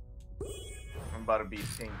 I'm about to be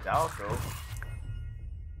tanked out though.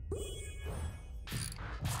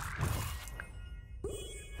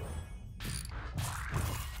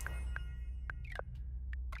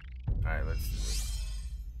 Alright, let's do this.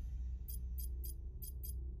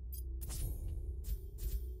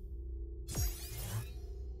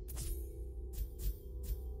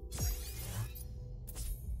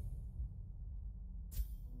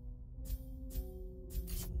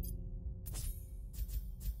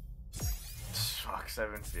 Fuck,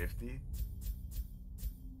 750.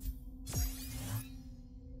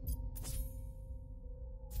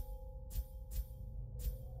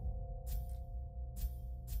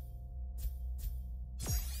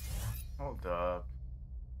 Hold up.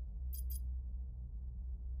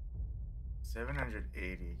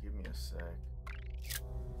 780. Give me a sec.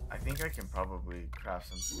 I think I can probably craft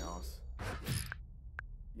something else.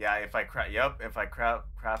 Yeah, if I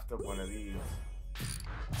craft up one of these.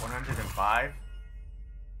 105.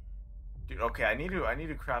 Dude, okay, I need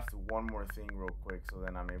to craft one more thing real quick so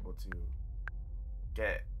then I'm able to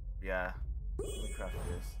get, yeah. Let me craft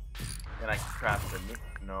this. Then I can craft the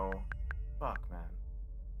no. Fuck, man.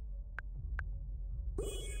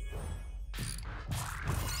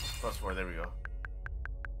 +4, there we go.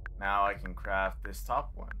 Now I can craft this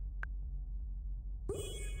top one.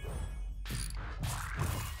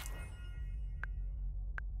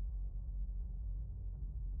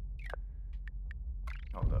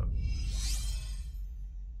 Hold up.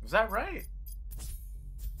 Was that right?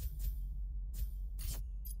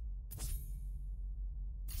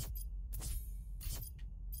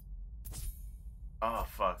 Oh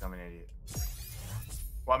fuck, I'm an idiot.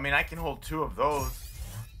 Well, I mean, I can hold 2 of those.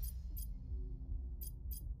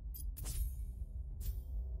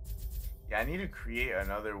 Yeah, I need to create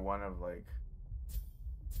another one of like...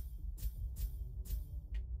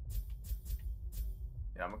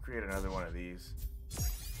 Yeah, I'm gonna create another one of these.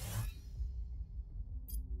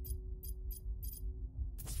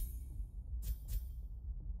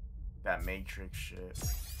 That matrix shit.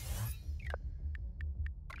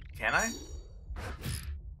 Can I?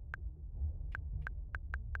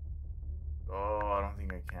 Oh, I don't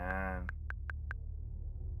think I can.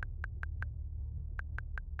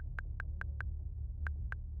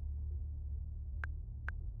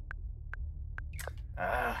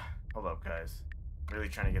 Hold up, guys. Really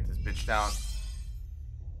trying to get this bitch down.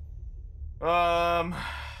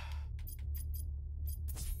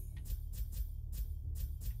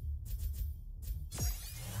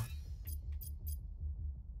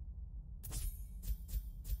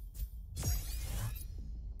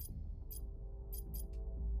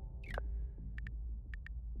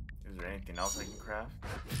 Is there anything else I can craft?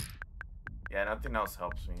 Yeah, nothing else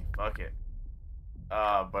helps me. Fuck it.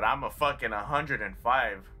 But I'm a fucking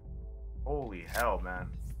 105. Holy hell, man.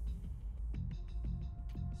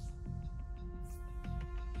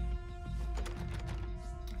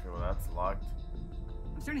 Okay, well that's locked.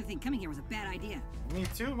 I'm starting to think coming here was a bad idea. Me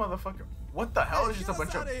too, motherfucker. What the hell? Hey, Is just a get bunch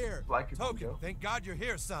us of outta here. black people. Token, Go? thank God you're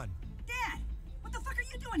here, son. Dad, what the fuck are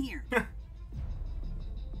you doing here?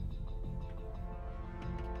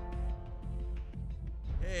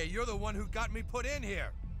 Hey, you're the one who got me put in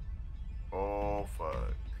here. Oh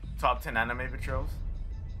fuck. Top 10 anime betrayals.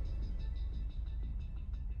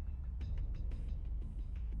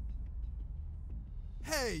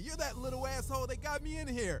 Hey, you're that little asshole that got me in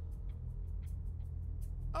here.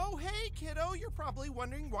 Oh, hey, kiddo. You're probably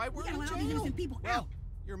wondering why we're gotta in let all the jail. innocent people Well, out.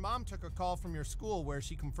 your mom took a call from your school where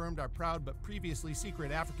she confirmed our proud but previously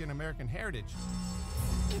secret African-American heritage.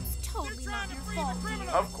 It's totally not your fault.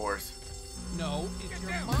 Of course. No, it's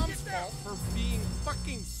your mom's fault for being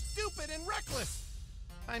fucking stupid and reckless.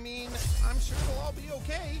 I mean, I'm sure it'll all be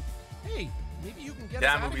okay. Hey, maybe you can get us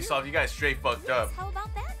Damn, out of Ubisoft, here. you guys straight fucked up. How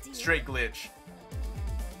about that, dear? Straight glitch.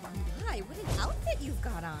 Hi, what an outfit you've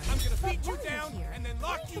got on. I'm gonna But beat you why down here? and then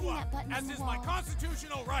lock Why you hitting that up, button on as the is my wall?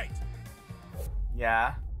 constitutional right.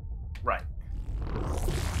 Yeah. Right.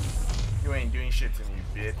 You ain't doing shit to me,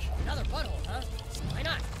 bitch. Another butthole, huh? Why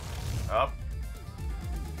not? Up.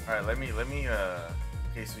 Alright, let me,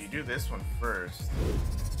 okay, so you do this one first.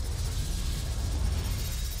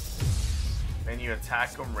 Then you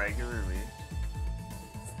attack them regularly.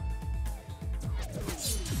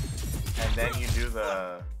 And then you do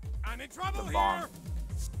the I'm in trouble bomb. here.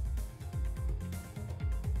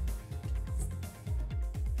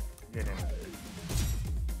 Get in there.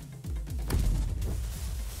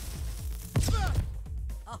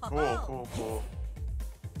 Cool, cool.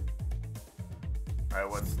 Alright,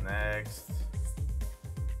 what's next?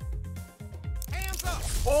 Hands up!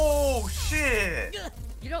 Oh, shit! Ugh,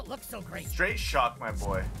 you don't look so great. Straight shock, my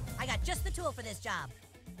boy. I got just the tool for this job.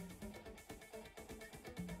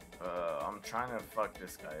 I'm trying to fuck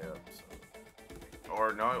this guy up, so.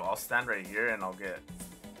 Or no, I'll stand right here and I'll get.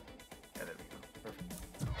 Yeah, there we go.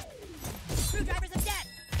 Perfect. Screwdrivers of death!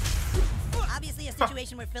 Obviously a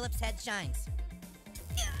situation where Philip's head shines.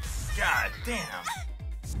 God damn.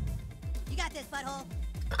 You got this, butthole.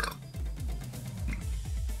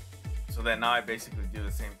 So then now I basically do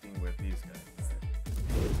the same thing with these guys.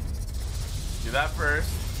 Do that first.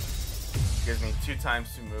 Gives me 2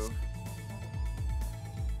 times to move.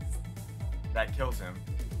 That kills him.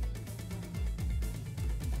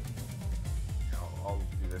 I'll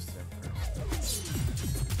do this to him first.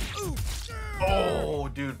 Oh,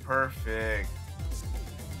 dude, perfect.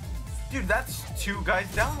 Dude, that's 2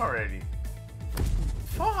 guys down already.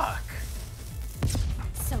 Fuck.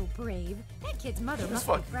 So brave. That kid's mother That's must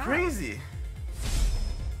be fucking proud. crazy.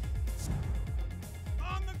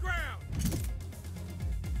 On the ground.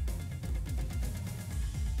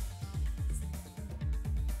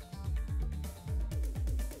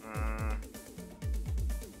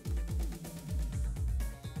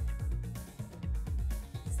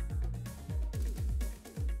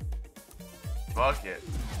 Fuck it.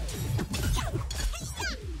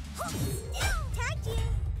 Tagged you.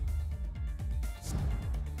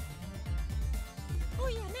 Oh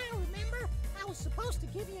yeah, now remember, I was supposed to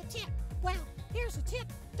give you a tip. Well, here's a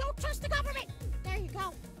tip. Don't trust the government. There you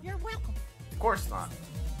go. You're welcome. Of course not.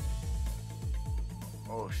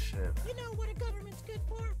 Oh shit. You know what a government's good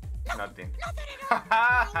for? Nothing. Nothing at all. They're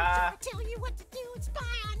always trying to tell you what to do and spy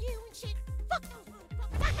on you and shit. Fuck those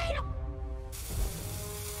motherfuckers. I hate them.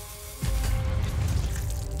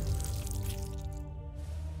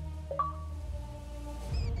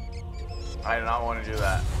 I do not want to do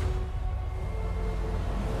that.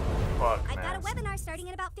 Fuck, I've man. got a webinar starting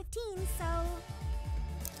in about 15, so...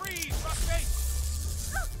 Freeze,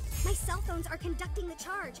 fuckface! My cell phones are conducting the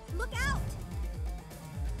charge. Look out!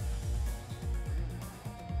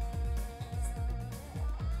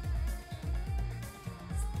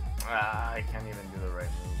 I can't even do the right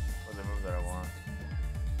move. Or the move that I want.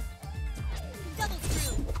 Double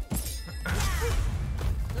screw.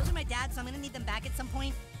 Those are my dad's, so I'm gonna need them back at some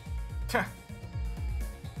point.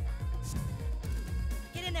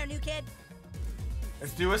 Get in there, new kid.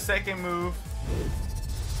 Let's do a second move.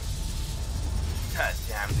 God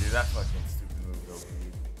damn, dude, that fucking stupid move is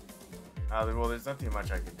OP. Well, there's nothing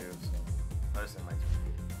much I could do, so I'll just end my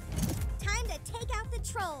turn. Time to take out the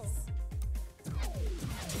trolls.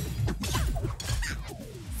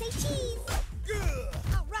 Say cheese.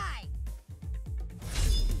 All right.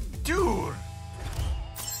 Dude!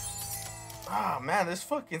 Ah, man, this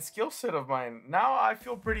fucking skill set of mine. Now I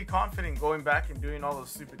feel pretty confident going back and doing all those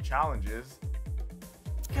stupid challenges.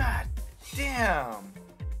 God damn.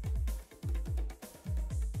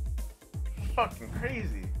 Fucking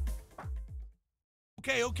crazy.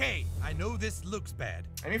 Okay. I know this looks bad.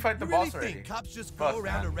 Let me fight the You boss really already. think cops just Fuck, go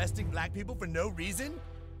around man. arresting black people for no reason?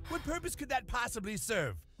 What purpose could that possibly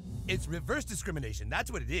serve? It's reverse discrimination,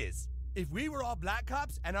 that's what it is. If we were all black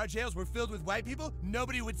cops and our jails were filled with white people,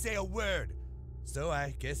 nobody would say a word. So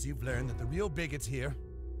I guess you've learned that the real bigots here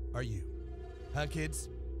are you. Huh, kids?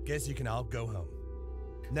 Guess you can all go home.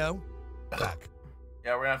 No? Fuck.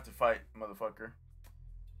 Yeah, we're gonna have to fight, motherfucker.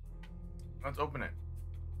 Let's open it.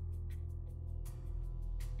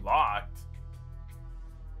 Locked?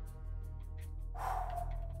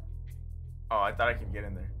 Oh, I thought I could get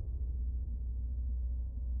in there.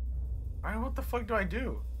 Alright, what the fuck do I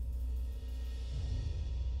do?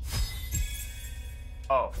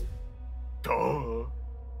 Oh. Duh.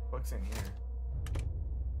 What's in here?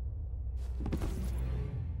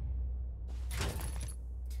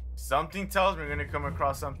 Something tells me we're gonna come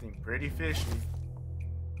across something pretty fishy.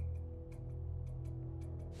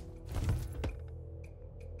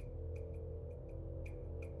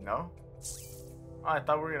 No? Oh, I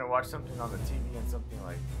thought we were gonna watch something on the TV and something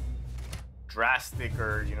like drastic,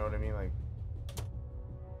 or you know what I mean, like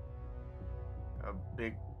a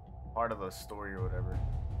big part of the story or whatever.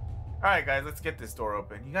 All right, guys, let's get this door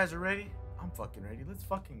open. You guys are ready? I'm fucking ready. Let's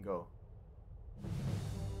fucking go.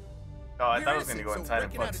 Oh, I thought I was gonna go inside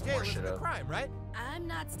and fuck some more shit up. Crime, right? I'm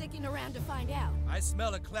not sticking around to find out. I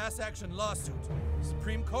smell a class action lawsuit.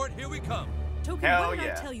 Supreme Court, here we come. Token, Hell what did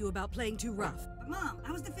yeah. I tell you about playing too rough? But Mom,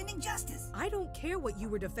 I was defending justice. I don't care what you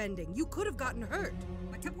were defending. You could have gotten hurt.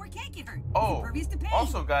 But Tupperware can't get hurt. Oh, He's impervious to pain.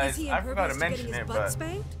 also, Is guys, he I forgot to impervious mention getting it, his butt but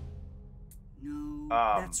spanked? No.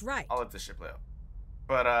 That's right. I'll let this shit play out.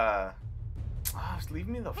 But just leave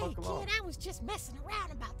me the Hey, fuck alone. kid, I was just messing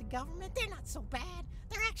around about the government. They're not so bad.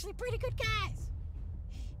 They're actually pretty good guys.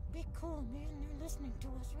 Be cool, man. They're listening to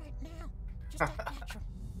us right now. Just act natural.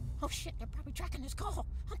 Oh shit, they're probably tracking this call.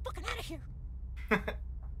 I'm fucking out of here.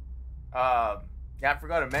 Yeah, I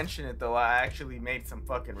forgot to mention it though. I actually made some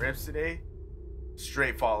fucking ribs today.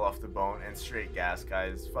 Straight fall off the bone and straight gas,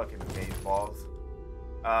 guys. Fucking amaze balls.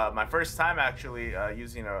 My first time actually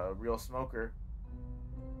using a real smoker.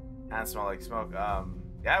 And smell like smoke.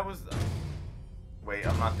 Yeah, it was. Wait,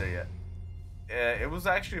 I'm not there yet. It was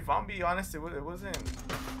actually, if I'm being honest, it wasn't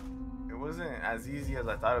as easy as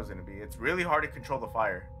I thought it was gonna be. It's really hard to control the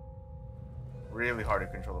fire. Really hard to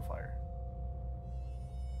control the fire.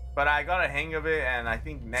 But I got a hang of it, and I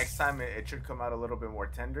think next time it should come out a little bit more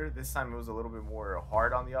tender. This time it was a little bit more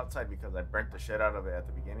hard on the outside because I burnt the shit out of it at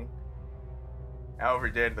the beginning. I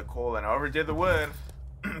overdid the coal and I overdid the wood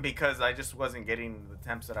because I just wasn't getting the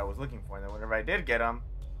temps that I was looking for. And then whenever I did get them,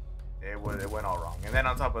 it went all wrong. And then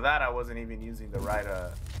on top of that, I wasn't even using the right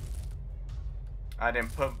I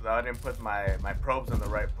didn't put my probes in the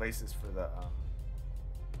right places for the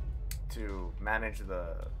to manage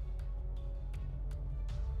the.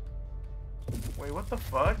 Wait, what the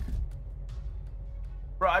fuck?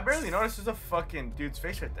 Bro, I barely noticed there's a fucking dude's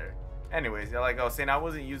face right there. Anyways, like I was saying, I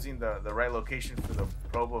wasn't using the right location for the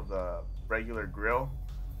probe of the regular grill.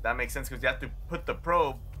 That makes sense because you have to put the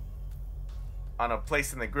probe on a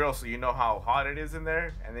place in the grill so you know how hot it is in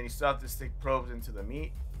there, and then you still have to stick probes into the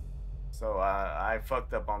meat. So I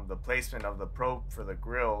fucked up on the placement of the probe for the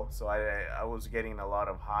grill, so I was getting a lot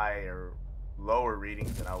of high or lower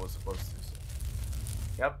readings than I was supposed to. So,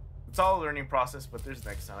 yep, it's all a learning process, but there's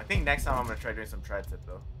next time. I think next time I'm gonna try doing some tri-tip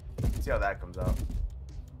though. See how that comes out.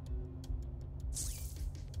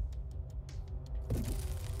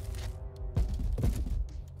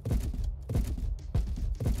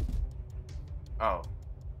 Oh.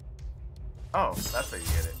 Oh, that's how you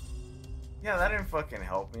get it. Yeah, that didn't fucking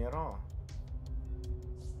help me at all.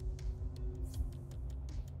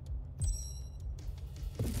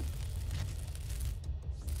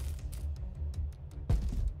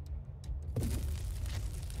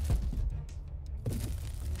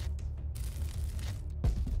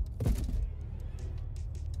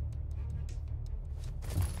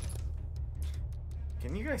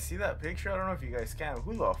 Can you guys see that picture? I don't know if you guys can.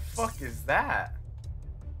 Who the fuck is that?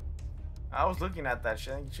 I was looking at that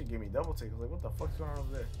shit. I think you should give me double take. I was like, what the fuck's going on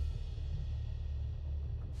over there?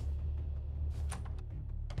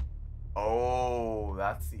 Oh,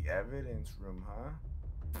 that's the evidence room,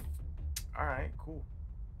 huh? Alright, cool.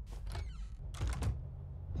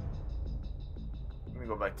 Let me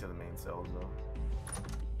go back to the main cells though.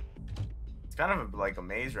 It's kind of like a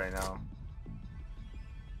maze right now.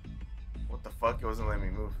 What the fuck? It wasn't letting me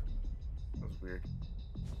move. That was weird.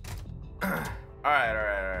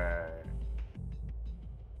 Alright.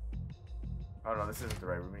 Oh no, this isn't the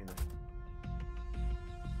right room either.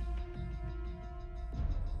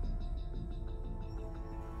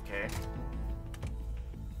 Okay.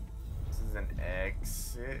 This is an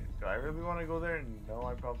exit. Do I really want to go there? No,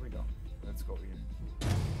 I probably don't. Let's go here.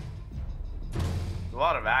 There's a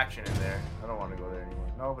lot of action in there. I don't want to go there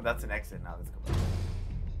anymore. No, but that's an exit now. Let's go back.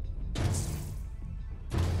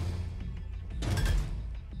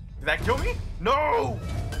 Did that kill me? No!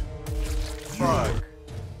 Fuck.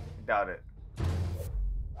 Doubt it.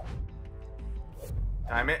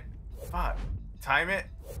 Time it. Fuck. Time it.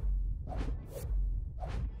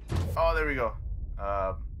 Oh, there we go.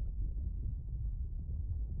 I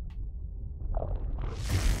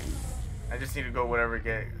just need to go whatever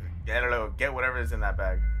get whatever is in that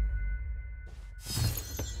bag.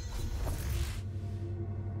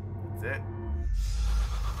 That's it.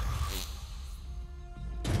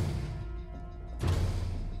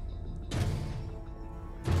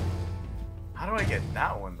 How do I get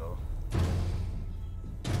that one though?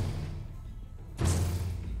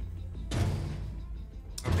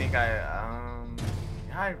 I think yeah,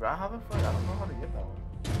 how the fuck? I don't know how to get that one.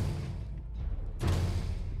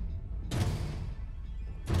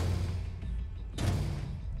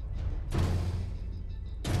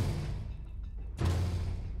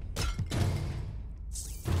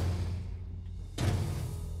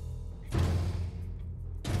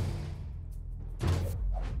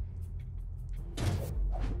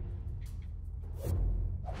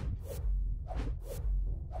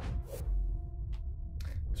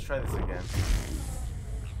 Try this again.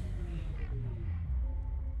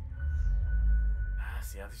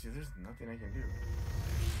 See, there's nothing I can do.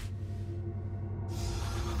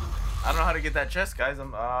 I don't know how to get that chest, guys.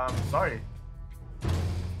 I'm sorry.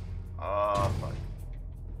 Fuck.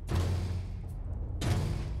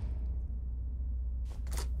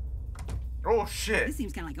 Oh shit. This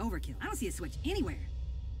seems kind of like overkill. I don't see a switch anywhere.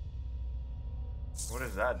 What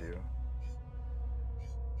does that do?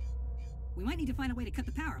 We might need to find a way to cut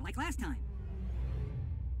the power, like last time.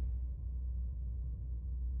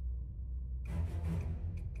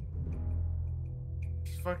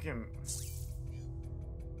 Fucking...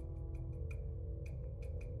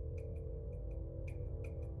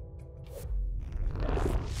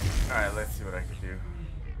 Alright, let's see what I can do.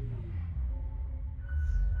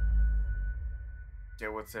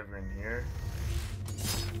 Get what's ever in here.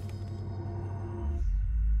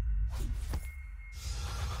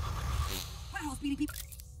 Butthole's beating people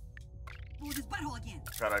with his butthole again.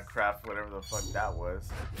 Gotta craft whatever the fuck that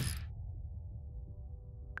was.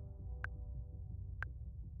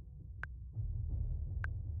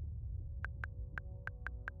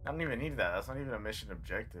 I don't even need that. That's not even a mission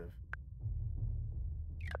objective.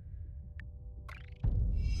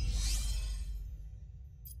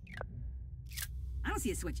 I don't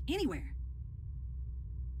see a switch anywhere.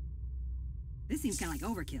 This seems kind of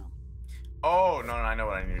like overkill. Oh, no, I know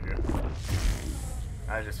what I need to do.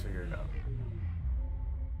 I just figured it out.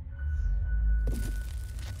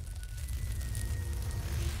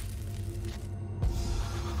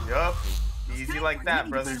 Yup. Easy like that,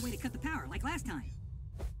 brother. Way to cut the power. last time.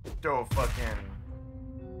 Throw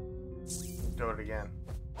it again.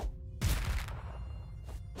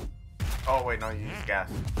 Oh wait, no, you use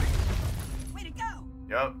gas. Way to go!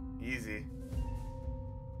 Yup, easy.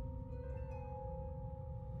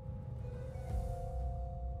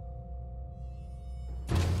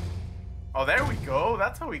 Oh, there we go.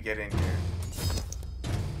 That's how we get in here.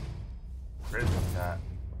 Where's this at?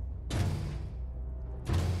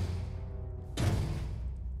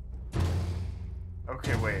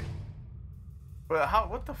 Okay, wait. But how?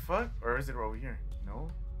 What the fuck? Or is it over here? No.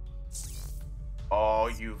 Oh,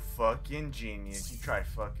 you fucking genius! You tried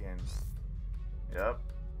fucking. Yep.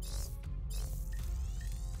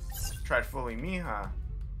 Tried fooling me, huh?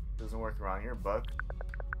 Doesn't work around here, Buck.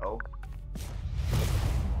 Oh.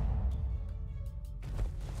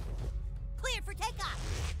 Cleared for takeoff.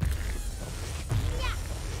 Yeah.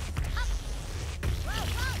 Up. Whoa,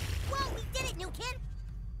 whoa, whoa! We did it, new kid.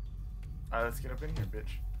 All right, let's get up in here,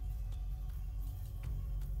 bitch.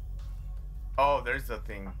 Oh, there's the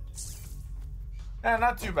thing. Eh,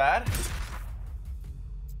 not too bad.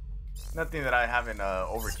 Nothing that I haven't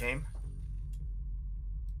overcame.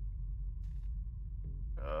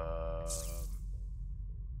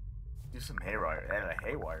 Do some haywire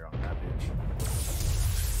on that bitch.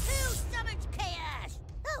 Too stubborn to chaos.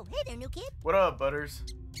 Oh, hey there, new kid. What up, Butters?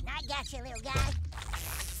 I got you, little guy.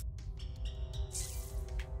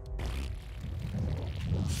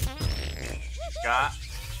 God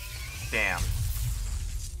damn.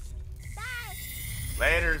 Bye.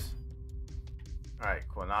 Laters. Alright,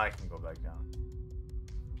 cool. Now I can go back down.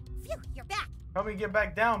 Phew, you're back. Help me get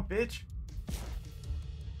back down, bitch.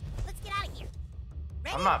 Let's get out of here.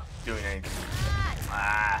 Ready? I'm not doing anything.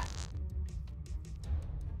 Ah.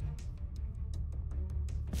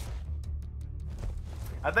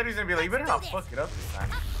 I thought he was gonna be like, you better not fuck it up this time.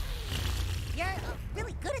 You're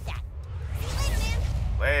really good at that. See you later,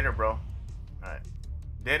 man. Later, bro. Alright.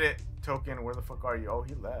 Did it. Token, where the fuck are you? Oh,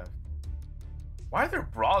 he left. Why are there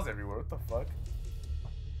bras everywhere? What the fuck?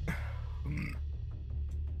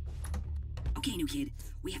 Okay, new kid.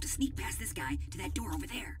 We have to sneak past this guy to that door over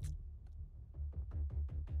there.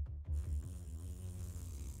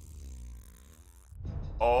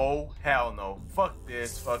 Oh, hell no. Fuck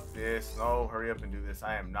this. Fuck this. No, hurry up and do this.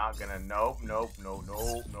 I am not gonna. Nope, nope, no,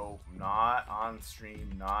 no, no. Not on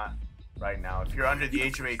stream. Not right now. If you're under the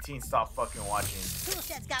age of 18, stop fucking watching.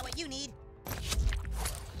 Toolset's got what you need.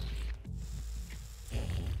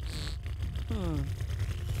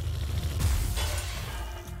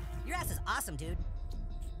 Your ass is awesome, dude.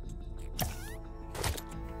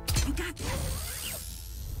 You got this.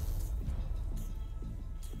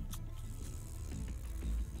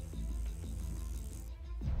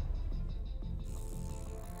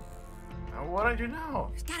 Now what do I do now?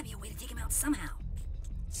 There's gotta be a way to take him out somehow.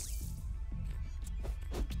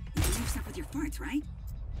 You can do stuff with your farts, right?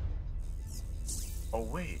 Oh,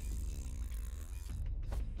 wait.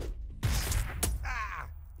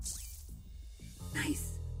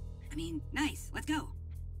 Nice. I mean, nice. Let's go.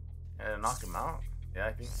 Yeah, knock him out? Yeah,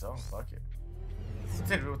 I think so. Fuck it.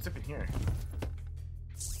 What's up in here?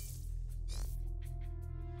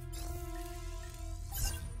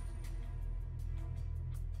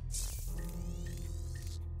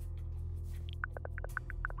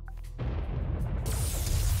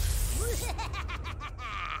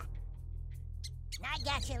 I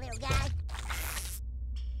got you, little guy.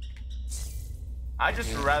 I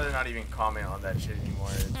just would rather not even comment on that shit anymore.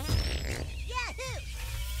 Yahoo!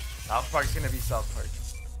 South Park's gonna be South Park.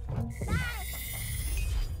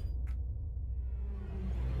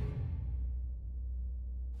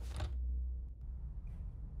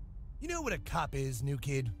 You know what a cop is, new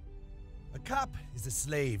kid? A cop is a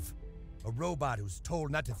slave. A robot who's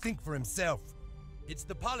told not to think for himself. It's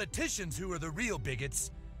the politicians who are the real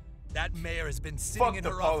bigots. That mayor has been sitting in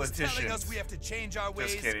her office telling us we have to change our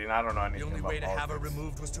ways. Just kidding, I don't know anything The only about way to have her politics.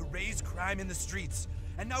 removed was to raise crime in the streets.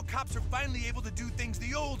 And now cops are finally able to do things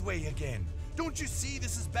the old way again. Don't you see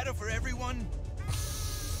this is better for everyone?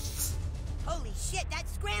 Holy shit,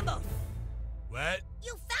 that's Scramble! What?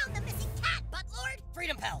 You found the missing cat, Buttlord!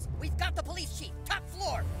 Freedom Pals, we've got the police chief, top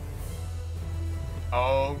floor!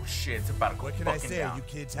 Oh shit, it's about to go What can fucking I say? down. You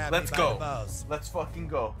kids have Let's me go. by the balls. Let's fucking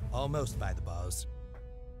go. Almost by the balls.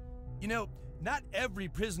 You know, not every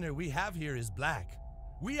prisoner we have here is black.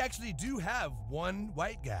 We actually do have one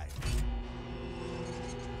white guy.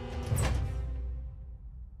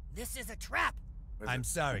 This is a trap! I'm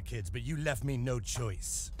sorry, kids, but you left me no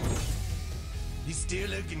choice. He's still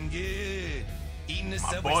looking good, eating the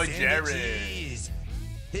My Subway boy sandwiches.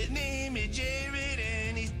 His name is Jared,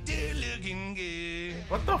 and he's still looking good.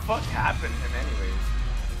 What the fuck happened to him anyways?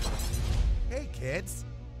 kids.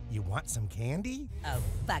 You want some candy? Oh,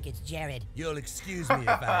 fuck, it's Jared. You'll excuse me if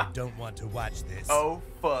I don't want to watch this. Oh,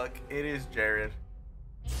 fuck. It is Jared.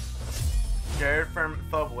 Jared from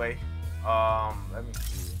Subway. Let me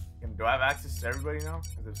see. Do I have access to everybody now?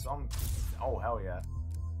 Because if some... Oh, hell yeah.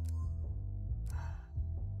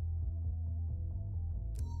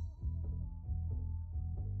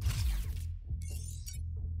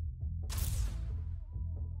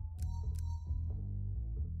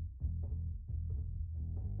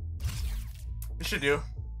 This should do.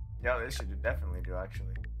 Yeah, this should do. Definitely do,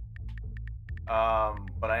 actually.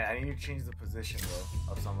 But I need to change the position,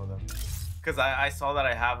 though, of some of them. Because I saw that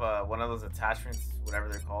I have one of those attachments, whatever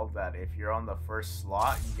they're called, that if you're on the first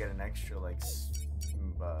slot, you get an extra, like,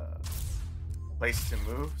 place to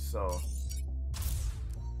move, so...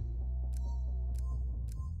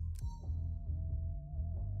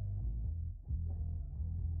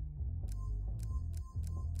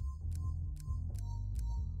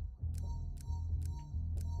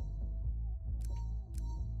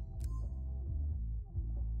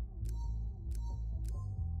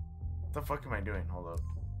 What the fuck am I doing? Hold up.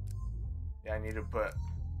 Yeah, I need to put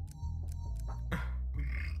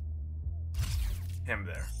him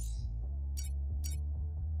there.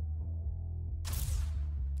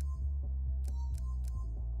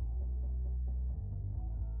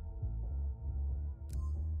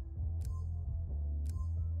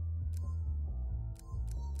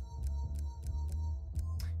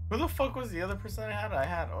 Who the fuck was the other person I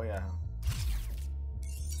had? Oh yeah.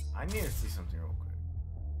 I need to see something real quick.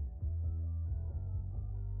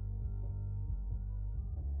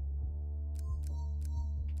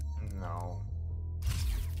 No.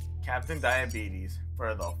 Captain Diabetes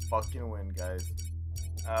for the fucking win, guys.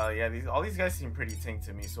 Yeah, all these guys seem pretty tank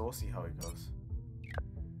to me, so we'll see how it goes.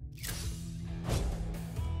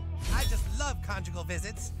 I just love conjugal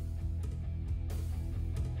visits.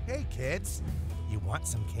 Hey, kids. You want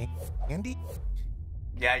some candy?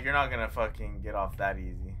 Yeah, you're not gonna fucking get off that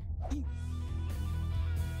easy.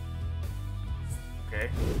 Okay.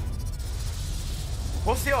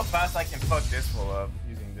 We'll see how fast I can fuck this fool up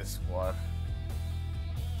using this squad.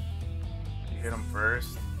 You hit him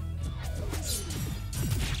first.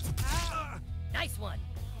 Nice one.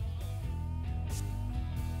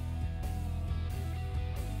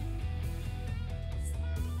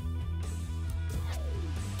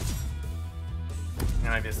 And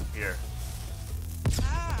I disappear.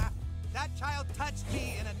 Ah! That child touched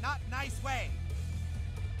me in a not nice way.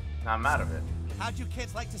 Now I'm out of it. How'd you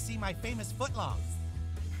kids like to see my famous footlongs?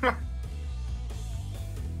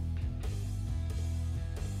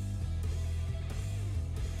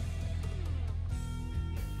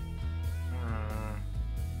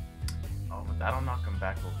 Oh, but that'll knock him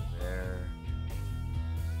back over there.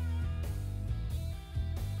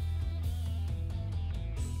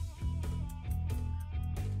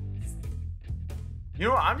 You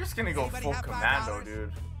know what? I'm just gonna go full commando,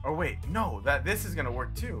 dude. Or wait, no, this is gonna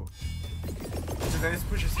work too. So then this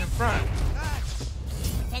pushes in front.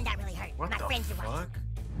 Pretend that really hurt. What My the friends are fuck?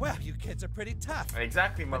 Well, you kids are pretty tough.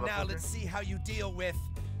 Exactly, but motherfucker. now let's see how you deal with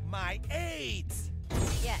my AIDS.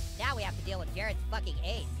 Yeah, now we have to deal with Jared's fucking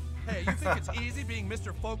AIDS. Hey, you think it's easy being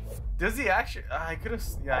Mr. Folk? Does he actually? I could have.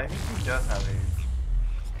 Yeah, I think he does have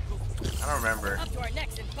AIDS. I don't remember. Up to our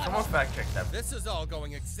necks in Someone fact check that. This is all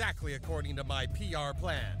going exactly according to my PR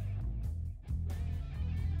plan.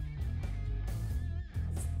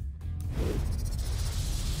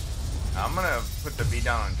 I'm gonna put the beat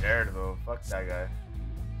down on Jared though. Fuck that guy.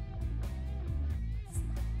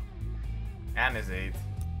 And his AIDS.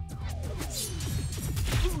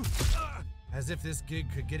 As if this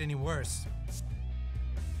gig could get any worse. That's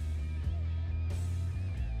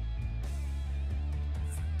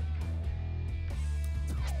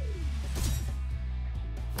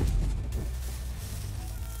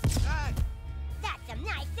some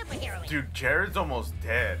nice superhero. Dude, Jared's almost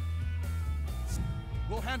dead.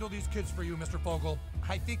 We'll handle these kids for you, Mr. Fogel.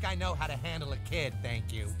 I think I know how to handle a kid,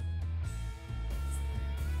 thank you.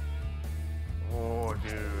 Oh,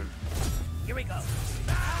 dude. Here we go.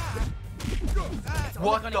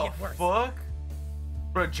 What the fuck?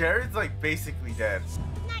 Bro, Jared's like basically dead.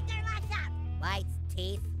 Knock their lights out. Lights,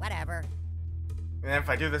 teeth, whatever. And if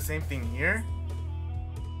I do the same thing here?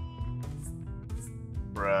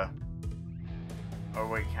 Bruh. Oh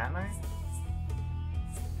wait, can I?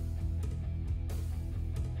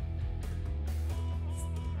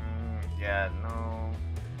 Yeah, no.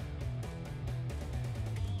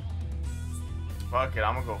 Fuck it,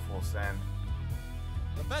 I'm gonna go full send.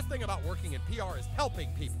 The best thing about working in PR is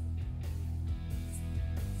helping people.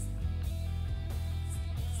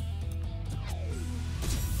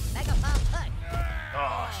 Mega Pop Punch.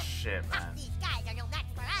 shit, man. These guys are no match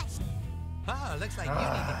for us. Oh, looks like you need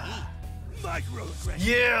to eat. Microaggression.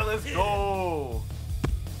 Yeah, let's go.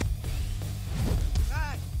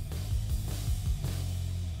 Hi.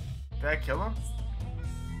 Did I kill him?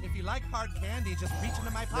 If you like hard candy, just reach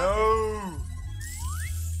into my pocket. No.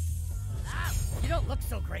 You don't look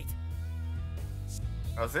so great.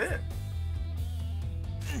 That was it.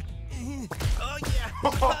 Oh, yeah.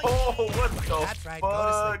 Oh, what the That's right, go to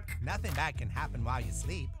fuck? sleep. Nothing bad can happen while you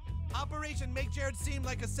sleep. Operation Make Jared Seem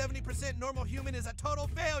Like a 70% Normal Human is a total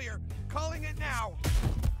failure. Calling it now.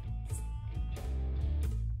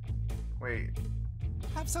 Wait.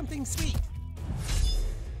 Have something sweet.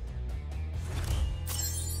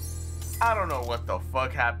 I don't know what the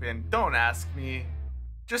fuck happened. Don't ask me.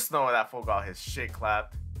 Just know that fool got his shit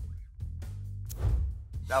clapped.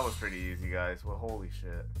 That was pretty easy, guys. Well, holy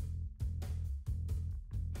shit.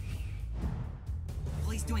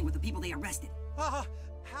 Police doing with the people they arrested? Oh,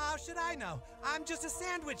 how should I know? I'm just a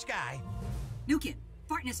sandwich guy. New kid,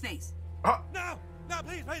 fart in his face. No,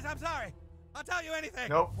 please, I'm sorry. I'll tell you anything.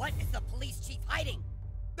 Nope. What is the police chief hiding?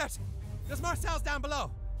 There's more cells down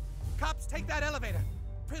below. Cops take that elevator.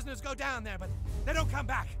 Prisoners go down there, but they don't come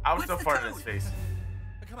back. I was still farting in his face.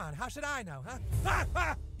 Come on, how should I know,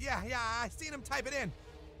 huh? Yeah, I seen him type it in.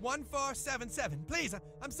 1477. Please,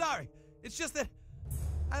 I'm sorry. It's just that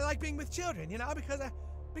I like being with children, you know,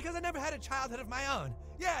 because I never had a childhood of my own.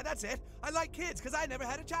 Yeah, that's it. I like kids because I never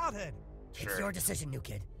had a childhood. It's your decision, new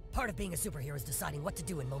kid. Part of being a superhero is deciding what to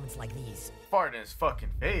do in moments like these. Fart in his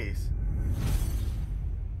fucking face.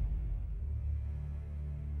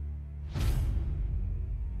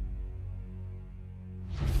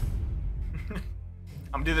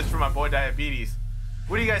 I'm doing this for my boy Diabetes.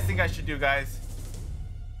 What do you guys think I should do, guys?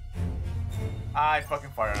 I fucking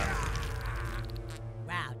farted on him.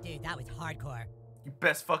 Wow, dude, that was hardcore. You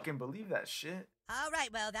best fucking believe that shit. All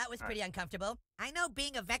right, well, that was pretty uncomfortable. I know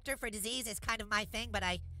being a vector for disease is kind of my thing, but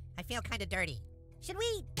I feel kind of dirty. Should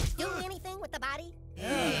we do anything with the body?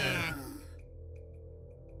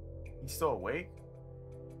 He's still awake?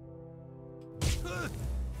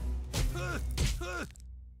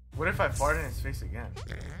 What if I fart in his face again?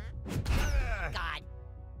 God.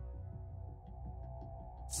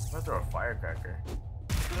 I'm gonna throw a firecracker.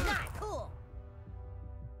 Not cool.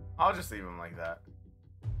 I'll just leave him like that.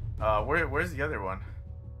 Where's the other one?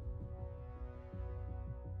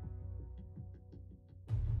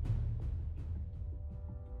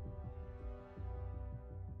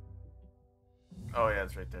 Oh yeah,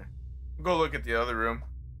 it's right there. Go look at the other room.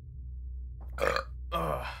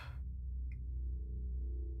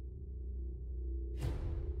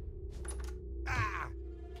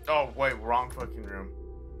 Oh wait, wrong fucking room.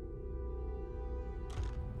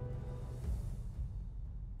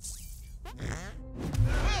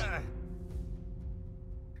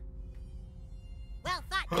 Well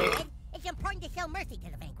thought, kid. It's important to show mercy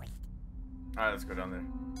to the vanquished. Alright, let's go down there.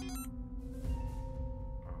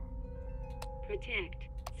 Protect,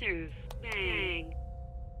 serve, bang.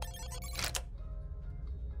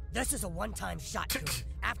 This is a one-time shot, Coon.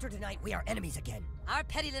 After tonight, we are enemies again. Our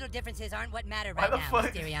petty little differences aren't what matter right now,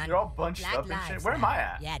 Mysterion. You're all bunched Black up and shit. lives Where am I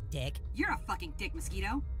at? Yeah, dick. You're a fucking dick,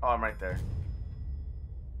 Mosquito. Oh, I'm right there.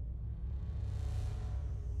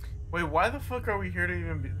 Wait, why the fuck are we here to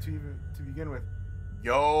begin with?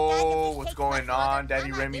 Yo, what's going on?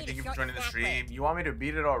 Daddy Remy, thank you for joining the stream. You want me to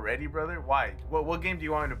beat it already, brother? Why? What game do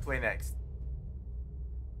you want me to play next?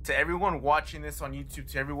 To everyone watching this on YouTube,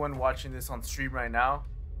 to everyone watching this on stream right now,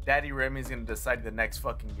 Daddy Remy is gonna decide the next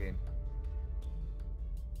fucking game.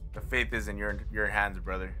 The faith is in your hands,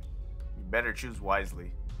 brother. You better choose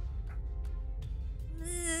wisely.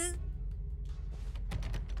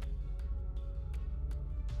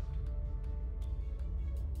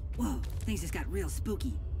 Whoa, things just got real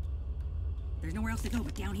spooky. There's nowhere else to go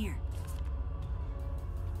but down here.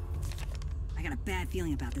 I got a bad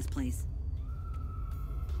feeling about this place.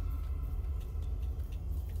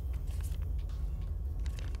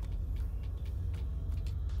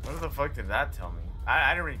 What the fuck did that tell me?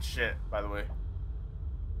 I didn't read shit, by the way.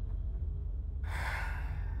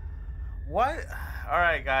 What?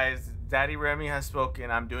 Alright, guys. Daddy Remy has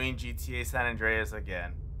spoken. I'm doing GTA San Andreas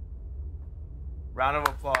again. Round of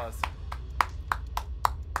applause.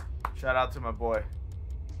 Shout out to my boy.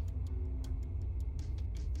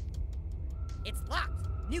 It's locked.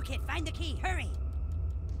 New kid, find the key. Hurry.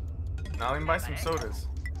 Now let me buy some sodas.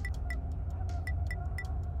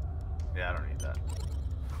 Yeah, I don't need that.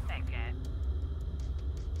 Thanks, guys.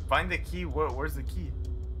 Find the key. Where's the key?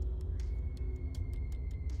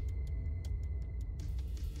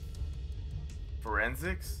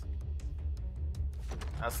 Forensics?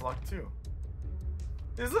 That's locked too.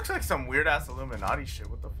 This looks like some weird ass Illuminati shit.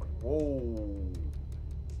 What the fuck? Whoa.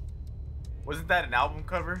 Wasn't that an album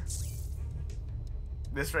cover?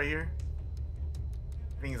 This right here?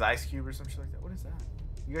 I think it's Ice Cube or some shit like that. What is that?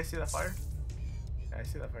 You guys see that fire? Yeah, I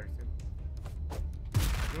see that fire too.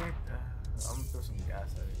 Yeah, I'm gonna throw some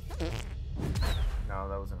gas at it. No,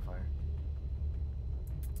 that wasn't fire.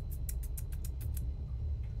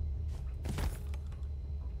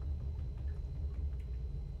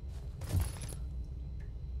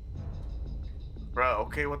 Bro,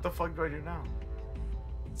 okay, what the fuck do I do now?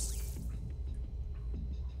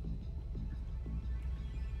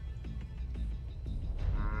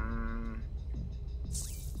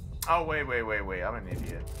 Oh, wait, I'm an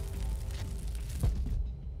idiot.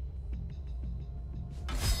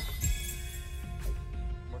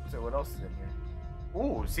 What else is in here?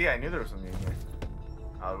 Ooh, see, I knew there was something in here.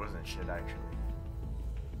 Oh, it wasn't shit, actually.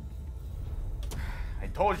 I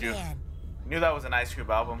told you. I knew that was an Ice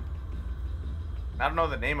Cube album. I don't know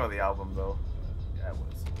the name of the album, though. Yeah, it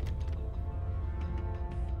was.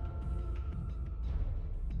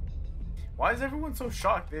 Why is everyone so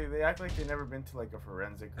shocked? They act like they've never been to, like, a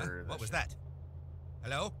forensic or... What was that?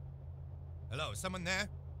 Hello? Hello, is someone there?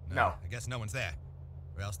 No. I guess no one's there.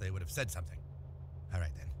 Or else they would have said something. All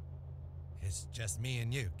right, then. It's just me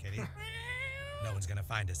and you, kitty. No one's gonna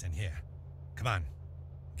find us in here. Come on.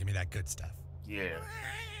 Give me that good stuff. Yeah.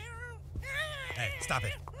 Hey, stop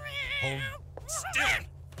it. Hold still.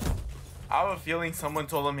 I have a feeling someone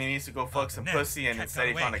told him he needs to go fuck some pussy and instead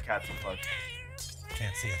he found a cat to fuck.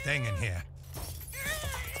 Can't see a thing in here.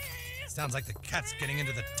 Sounds like the cat's getting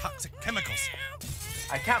into the toxic chemicals.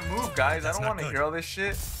 I can't move, guys. That's I don't want to hear all this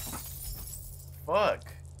shit. Fuck.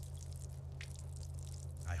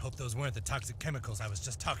 I hope those weren't the toxic chemicals I was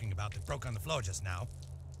just talking about that broke on the floor just now.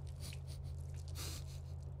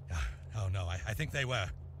 Oh no, I think they were.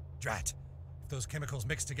 Drat. If those chemicals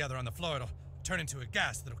mix together on the floor, it'll turn into a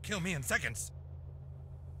gas that'll kill me in seconds.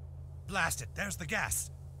 Blast it, there's the gas.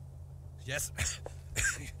 Yes.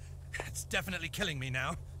 It's definitely killing me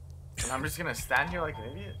now. And I'm just gonna stand here like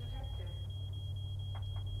an idiot?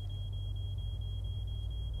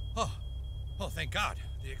 Oh, thank God.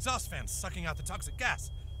 The exhaust fan's sucking out the toxic gas.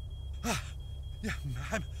 Yeah,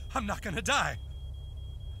 I'm not gonna die.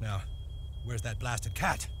 Now, where's that blasted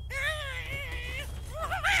cat?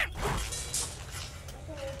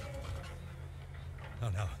 Oh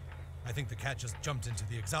no. I think the cat just jumped into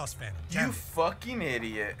the exhaust fan and jammed You fucking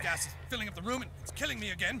idiot. Gas is filling up the room and it's killing me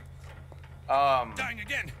again. Dying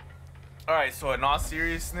again. Alright, so in all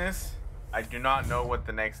seriousness, I do not know what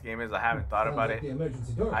the next game is. I haven't thought about it.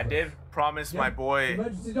 I did promise my boy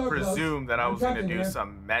Presume that I was gonna do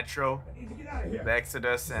some Metro, the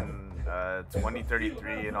Exodus, and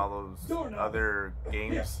 2033 and all those other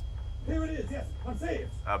games. Here it is, yes, I'm safe.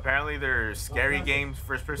 Apparently they're scary games,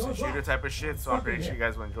 first-person shooter type of shit, so I'm pretty sure you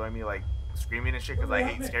guys will enjoy me like screaming and shit because I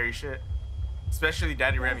hate scary shit. Especially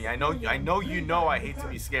Daddy Remy. I know you know I hate to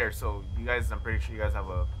be scared, so you guys, I'm pretty sure you guys have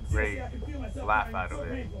a great laugh out of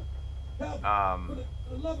it.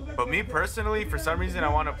 But me personally, for some reason I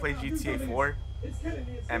want to play GTA 4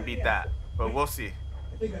 and beat that, but we'll see.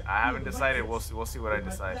 I haven't decided. We'll see what I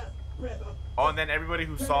decide. Oh, and then everybody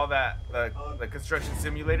who saw that the construction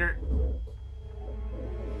simulator.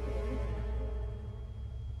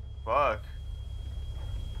 Fuck.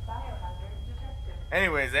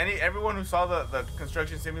 Anyways, everyone who saw the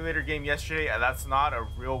construction simulator game yesterday, that's not a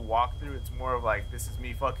real walkthrough. It's more of like, this is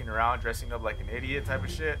me fucking around, dressing up like an idiot type of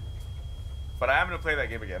shit. But I am gonna play that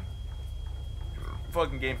game again.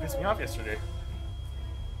 Fucking game pissed me off yesterday.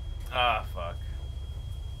 Ah, fuck.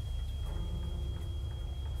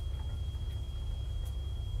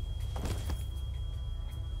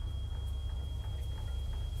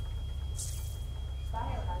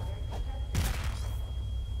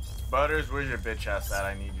 Butters, where's your bitch ass at?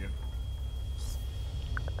 I need you.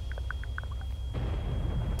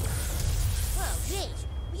 Whoa, Grace,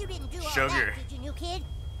 you didn't do all Sugar. that, did you, new kid?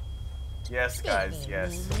 Yes, guys,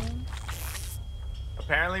 yes.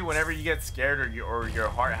 Apparently, whenever you get scared or your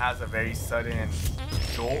heart has a very sudden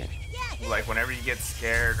jolt, like whenever you get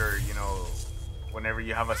scared or, you know, whenever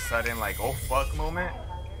you have a sudden, like, oh fuck moment,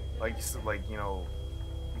 like you know,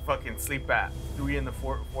 you fucking sleep at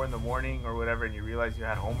 4 in the morning or whatever, and you realize you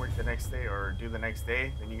had homework the next day or due the next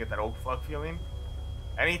day, then you get that oh fuck feeling.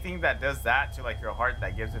 Anything that does that to like your heart,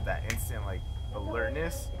 that gives it that instant like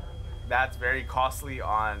alertness, that's very costly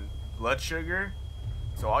on blood sugar.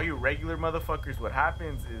 So all you regular motherfuckers, what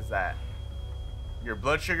happens is that your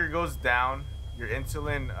blood sugar goes down, your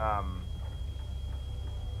insulin,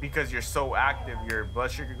 because you're so active, your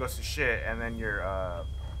blood sugar goes to shit, and then your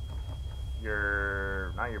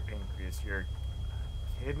not your pancreas, your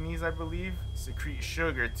kidneys, I believe, secrete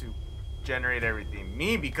sugar to generate everything.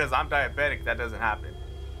 Me, because I'm diabetic, that doesn't happen.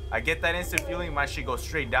 I get that instant feeling, my shit goes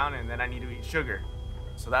straight down, and then I need to eat sugar.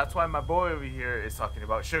 So that's why my boy over here is talking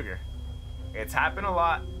about sugar. It's happened a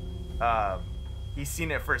lot. He's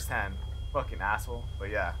seen it firsthand. Fucking asshole. But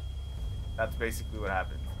yeah, that's basically what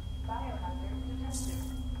happened.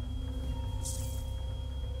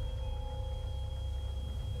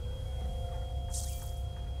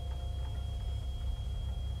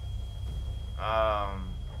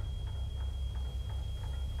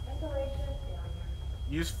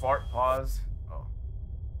 Use fart pause. Oh,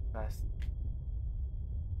 fast.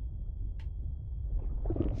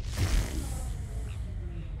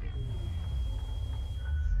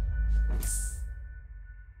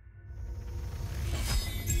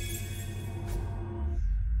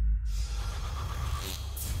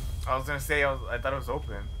 I was gonna say I thought it was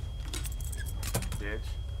open. Bitch.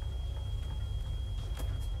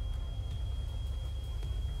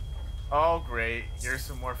 Oh great, here's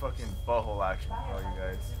some more fucking butthole action for all you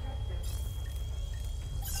guys.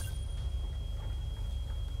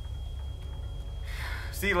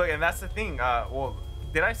 See, look, and that's the thing. Well,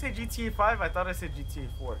 did I say GTA 5? I thought I said GTA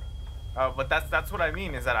 4. But that's what I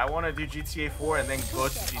mean, is that I want to do GTA 4 and then go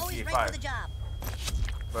to GTA 5.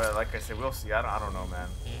 But like I said, we'll see. I don't know, man.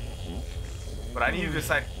 But I need to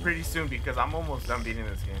decide pretty soon because I'm almost done beating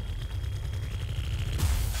this game.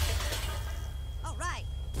 All right.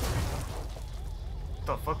 What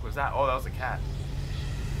the fuck was that? Oh, that was a cat.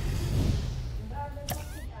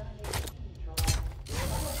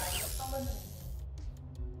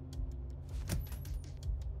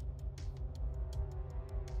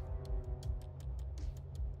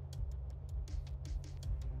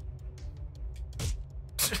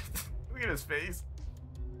 Look at his face.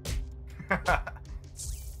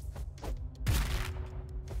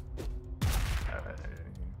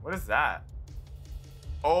 What is that?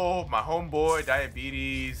 Oh, my homeboy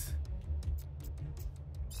Diabetes.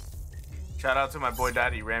 Shout out to my boy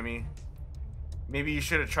Daddy Remy. Maybe you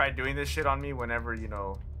should have tried doing this shit on me whenever, you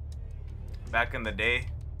know, back in the day.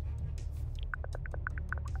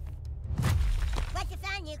 What you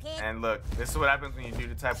found, you kid? And look, this is what happens when you do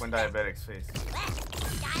the type 1 diabetic's face.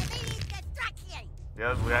 Diabetes destruction.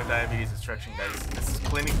 Yes, we have diabetes destruction, guys. This is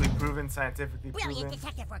clinically proven, scientifically proven,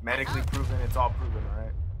 medically proven. It's all proven, all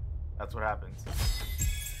right? That's what happens.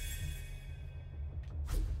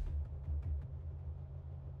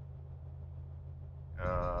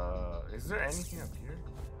 Is there anything up here?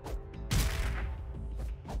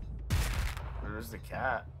 There's the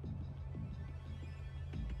cat.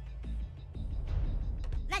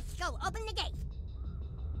 Let's go. Open the gate.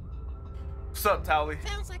 What's up, Towley?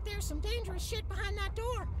 Sounds like there's some dangerous shit behind that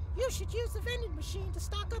door. You should use the vending machine to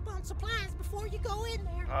stock up on supplies before you go in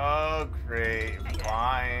there. Oh, great.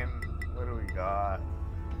 Fine. What do we got?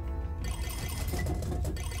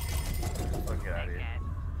 Let's get out of here.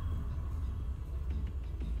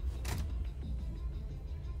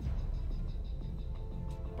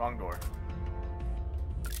 Wrong door.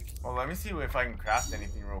 Well, let me see if I can craft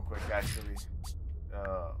anything real quick, actually.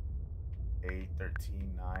 8,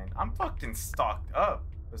 13, 9. I'm fucking stocked up,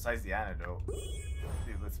 besides the antidote.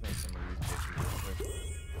 Dude, let's make some of these bitches real quick.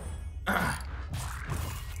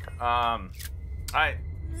 Alright.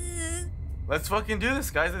 Let's fucking do this,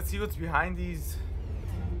 guys. Let's see what's behind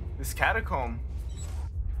this catacomb.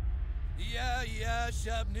 Yeah,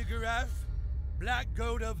 shop niggeraff. Black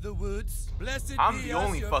goat of the woods. Blessed I'm be the us,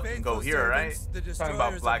 only your fucking faithful goat here, right? servants, the Talking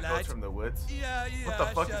about destroyers black of goats light. from the woods. Yeah, what the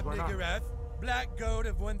fuck is shop going on? niggeraff. Black goat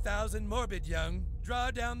of 1,000 morbid young.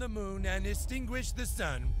 Draw down the moon and extinguish the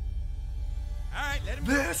sun. All right, let him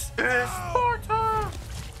go. This is Sparta!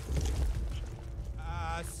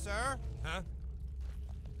 Sir? Huh?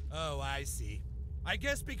 Oh, I see. I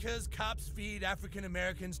guess because cops feed African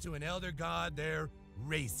Americans to an elder god, they're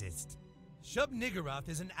racist. Shub Niggurath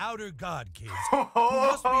is an outer god, kids, who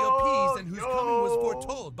must be appeased and whose coming was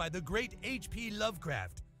foretold by the great H.P.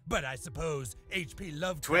 Lovecraft. But I suppose H.P.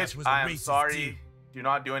 Lovecraft Twitch, was a I am racist sorry. too. Do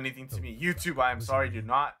not do anything to me. YouTube, I am sorry. Do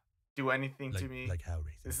not do anything to me. Like how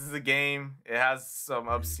racist? This is a game. It has some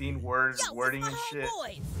obscene wording and shit.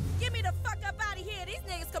 Boys, get me the fuck up out of here. These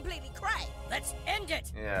niggas completely crazy. Let's end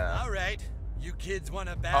it. Yeah. All right. You kids want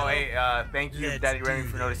to battle? Oh, hey, thank you, Let's Daddy Remy, do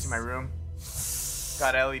for noticing my this. room.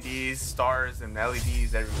 Got LEDs, stars, and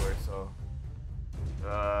LEDs everywhere, so.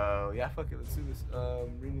 Yeah, fuck it, let's do this.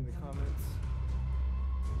 Reading the comments.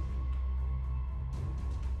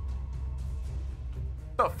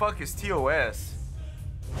 What the fuck is TOS?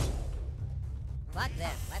 Fuck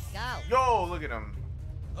this. Let's go. Yo, look at him.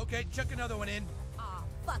 Okay, chuck another one in. Oh,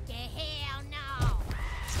 fucking hell no.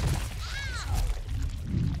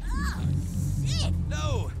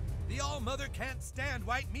 mother can't stand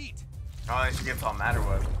white meat. Oh, then she gets all mad or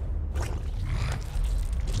what?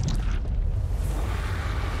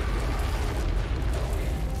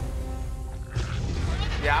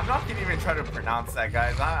 Yeah, I'm not gonna even try to pronounce that,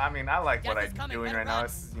 guys. I mean, I like what I'm doing right now.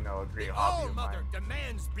 This is, you know, a great hobby of mine.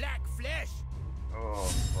 Demands black flesh. Oh,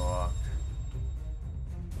 fuck.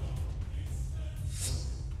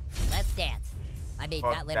 Let's dance. I mean,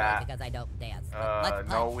 Fuck not literally that. because I don't dance.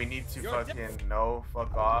 No, we need to no,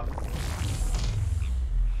 fuck off.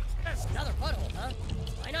 Another puddle, huh?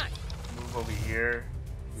 Why not? Move over here.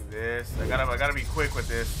 Do this. I gotta be quick with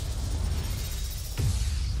this.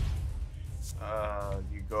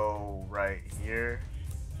 You go right here.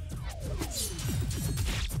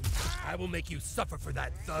 I will make you suffer for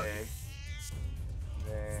that, thug. Okay.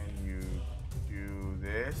 Then you do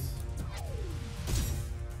this.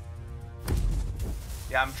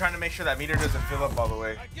 Yeah, I'm trying to make sure that meter doesn't fill up all the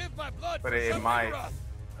way. I give my blood But for it might. rough.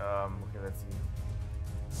 Okay, let's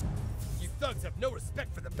see. You thugs have no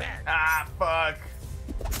respect for the bad. Ah, fuck.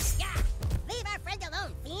 Yeah! Leave our friend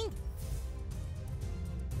alone, fiend!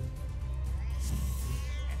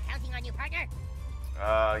 I'm counting on you, partner.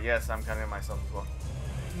 Yes, I'm counting on myself as well.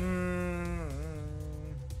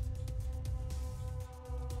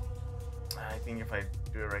 I think if I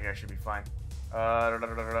do it right here, I should be fine.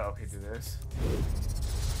 Okay, do this.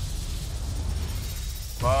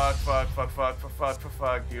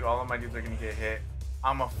 Fuck, dude. All of my dudes are gonna get hit.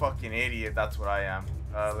 I'm a fucking idiot, that's what I am.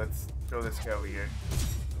 Let's throw this guy over here.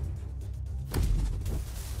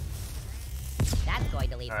 That's going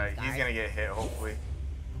to leave. Alright, he's gonna get hit, hopefully.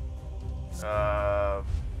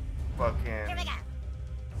 Fucking. Here we go.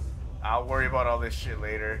 I'll worry about all this shit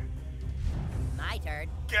later. My turn.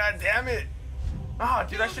 God damn it! Oh,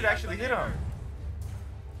 dude, I should actually hit him.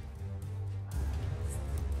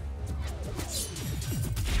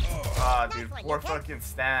 Ah, dude, poor fucking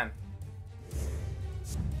Stan.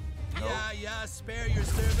 Nope. Yeah, spare your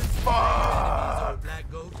servants. Fuck! Black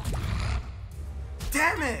goat.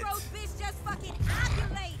 Damn it! Roast bitch just fucking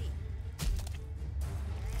ovulated.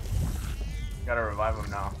 Gotta revive him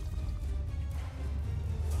now.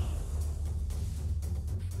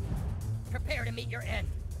 Prepare to meet your end.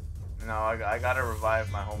 No, I gotta revive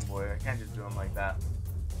my homeboy. I can't just do him like that.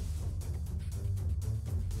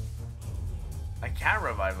 I can't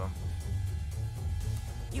revive him.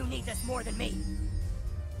 You need this more than me.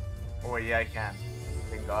 Oh wait, yeah, I can.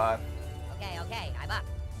 Thank God. Okay, I'm up.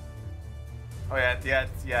 Oh yeah,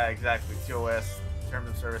 exactly. TOS, terms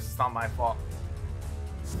of service. It's not my fault.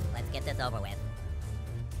 Let's get this over with.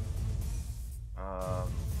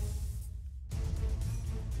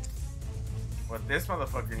 What this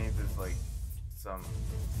motherfucker needs is like some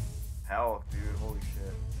health, dude. Holy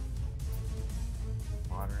shit.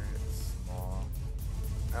 Moderate, small.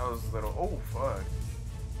 That was little. Oh fuck.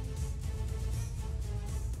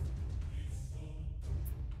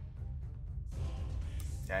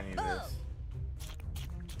 Yeah, I need this.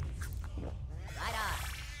 Right on.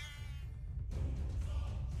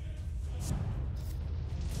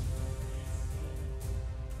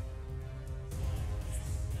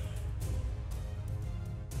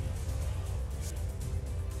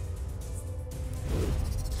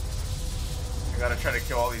 I gotta try to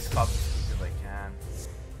kill all these cops as quick as I can.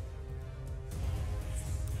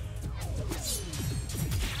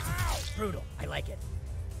 Brutal. I like it.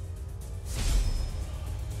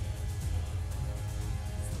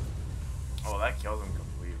 Oh, that kills him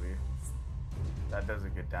completely. That does a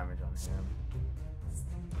good damage on him.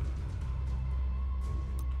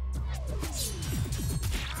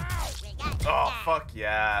 Oh, fuck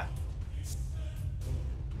yeah.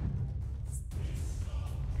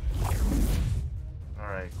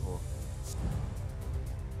 Alright, cool.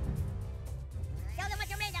 Show them what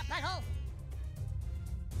you're made of, butthole.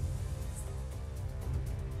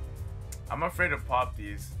 I'm afraid to pop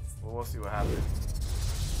these, but we'll see what happens.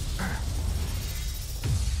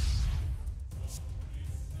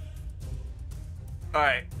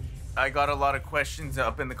 Alright, I got a lot of questions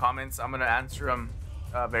up in the comments. I'm gonna answer them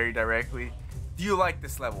very directly. Do you like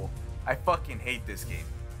this level? I fucking hate this game.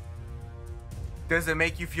 Does it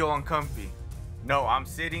make you feel uncomfy? No, I'm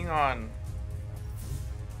sitting on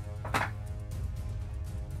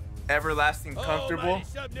everlasting comfortable.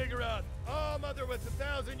 Oh, mother with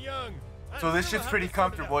 1,000 young. So this shit's pretty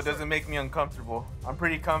comfortable. It doesn't make me uncomfortable. I'm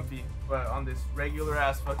pretty comfy, but on this regular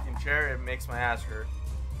ass fucking chair, it makes my ass hurt.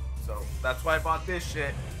 So that's why I bought this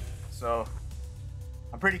shit. So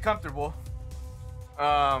I'm pretty comfortable.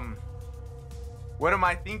 What am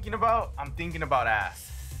I thinking about? I'm thinking about ass.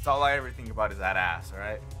 That's all I ever think about is that ass, all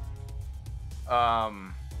right?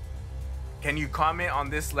 Can you comment on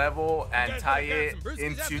this level and tie it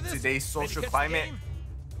into today's social climate?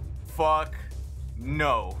 Fuck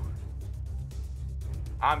no.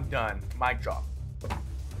 I'm done. Mic drop.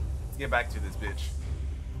 Let's get back to this bitch.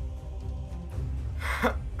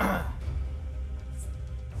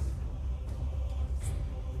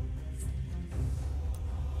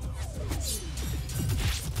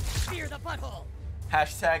 Spear the butthole.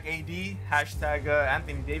 Hashtag AD, hashtag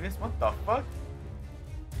Anthony Davis. What the fuck?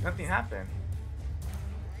 Nothing happened.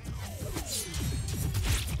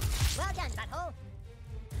 Well done, butthole.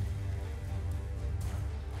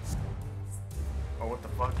 Oh, what the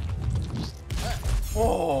fuck?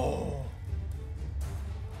 Oh.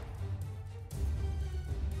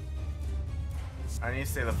 I need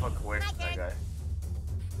to stay the fuck away from that guy.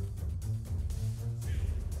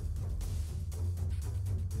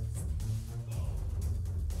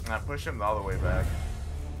 And I push him all the way back.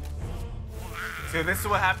 So this is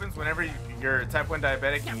what happens whenever you're type 1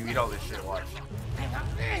 diabetic and you eat all this shit. Watch.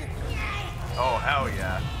 Oh, hell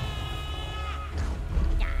yeah.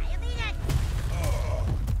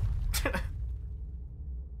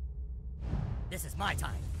 This is my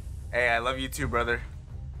time. Hey, I love you too, brother.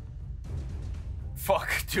 Fuck,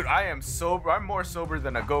 dude, I am sober. I'm more sober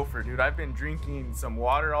than a gopher, dude. I've been drinking some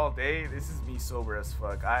water all day. This is me sober as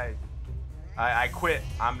fuck. I quit.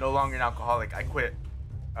 I'm no longer an alcoholic. I quit.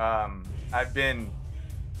 I've been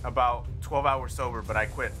about 12 hours sober, but I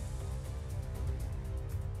quit.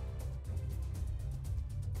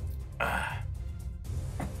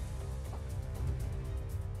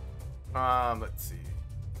 Let's see.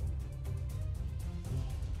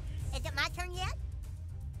 Is it my turn yet?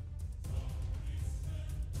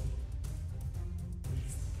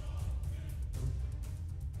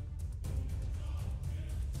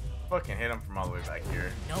 Fucking hit him from all the way back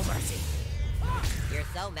here. No mercy. You're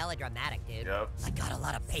so melodramatic, dude. Yep. I got a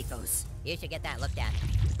lot of pathos. You should get that looked at.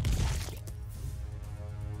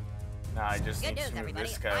 Nah, I just Good need news, to move everybody.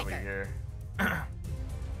 this guy over Biker. here.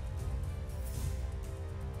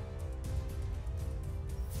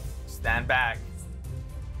 Stand back.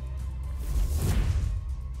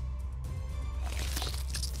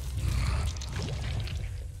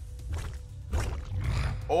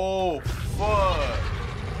 Oh, fuck.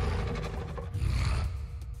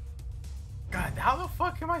 God, how the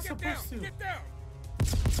fuck am I supposed to? Get down!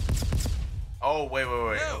 Oh, wait.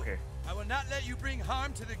 No, Okay. I will not let you bring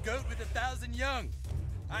harm to the goat with 1,000 young.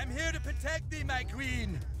 I'm here to protect thee, my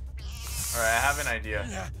queen. All right, I have an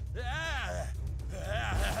idea.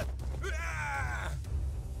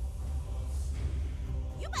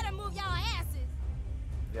 You better move y'all asses.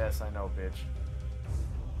 Yes, I know, bitch.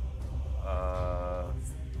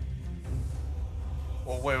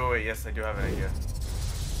 Oh, wait. Yes, I do have an idea.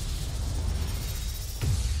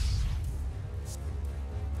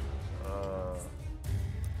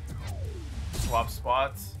 Swap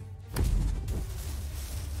spots.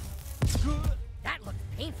 That looked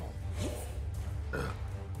painful.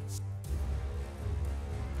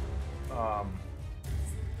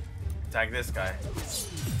 Tag this guy.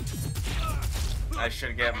 I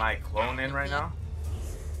should get my clone in right now.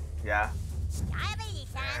 Yeah.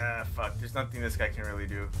 Fuck. There's nothing this guy can really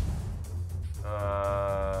do.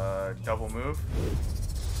 Double move.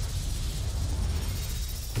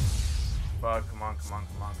 Fuck. Come on.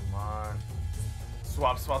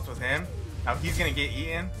 Swap spots with him. Now he's gonna get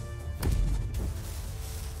eaten.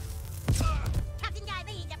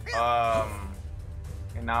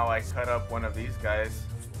 And now I cut up one of these guys.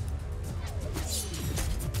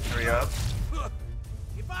 Hurry up.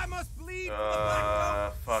 If I must bleed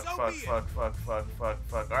fuck.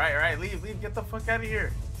 Alright, leave. Get the fuck out of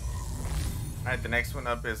here. Alright, the next one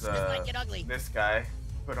up is this guy.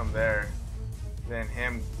 Put him there. Then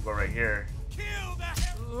him go right here. Kill the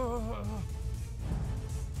hell.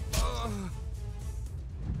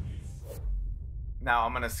 Now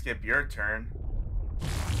I'm gonna skip your turn.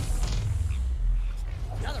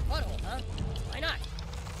 Another butthole, huh? Why not?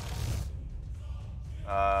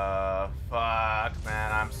 Fuck,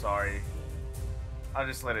 man. I'm sorry. I'll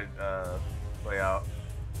just let it play out.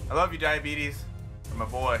 I love you, Diabetes. You're my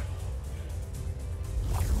boy.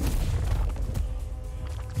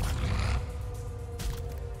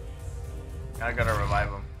 I gotta revive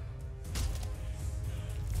him.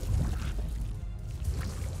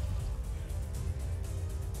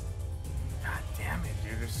 God damn it,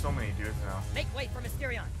 dude. There's so many dudes now. Make way for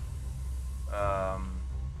Mysterion.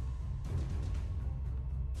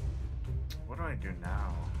 What do I do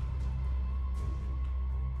now?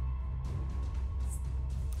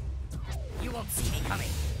 You won't see me coming.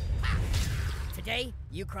 Today,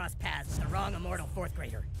 you cross paths with the wrong immortal 4th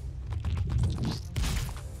grader.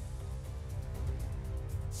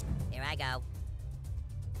 I go.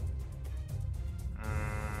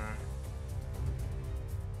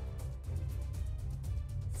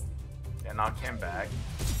 Yeah, knock him back.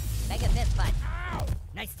 Make a fist punch.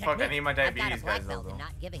 Nice technique. Fuck, I need my diabetes, I've got a black guys, belt though. in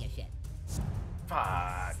not giving a shit.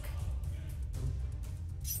 Fuck.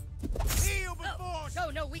 Heal before. Show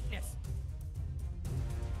no weakness.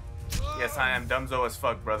 Yes, I am Dumbzo as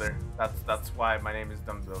fuck, brother. That's why my name is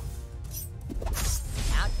Dumbzo.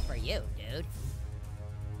 Out for you, dude.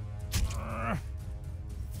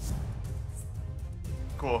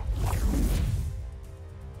 Cool.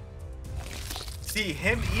 See,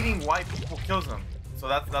 him eating white people kills him. So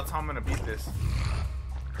that's how I'm gonna beat this.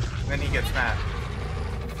 And then he gets mad.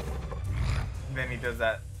 And then he does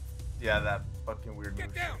that. Yeah, that fucking weird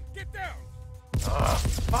move. Get down! Get down! Ugh,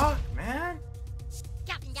 fuck, man.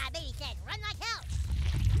 Captain Diabetes said, run like hell.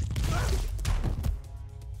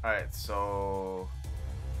 Alright, so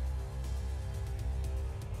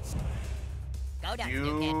Go down,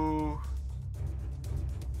 you. kid.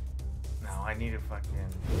 No, I need to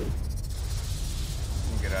fucking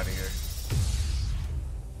get out of here.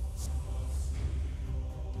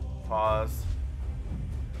 Pause.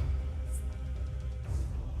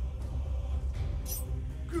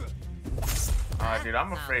 Dude,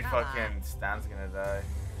 I'm afraid fucking Stan's gonna die.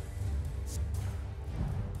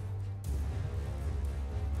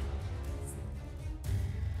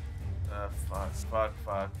 Fuck.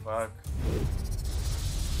 Alright,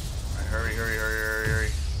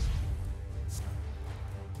 hurry.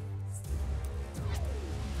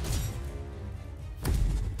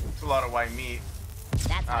 It's a lot of white meat.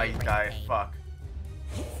 Ah, you died. Fuck.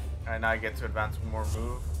 Alright, now I get to advance one more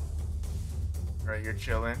move. Alright, you're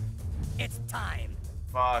chilling. It's time.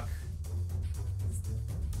 Fuck.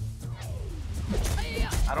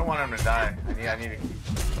 I don't want him to die. I need to keep.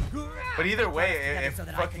 But either way, if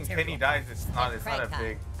fucking Penny dies, it's not a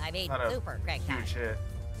big. I mean, it's not a super Craig time. huge hit.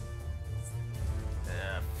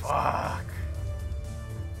 Yeah, fuck.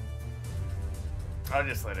 I'll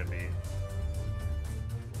just let it be.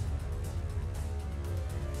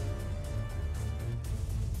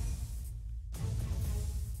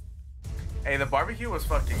 Hey, the barbecue was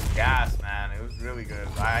fucking gas, man. It was really good.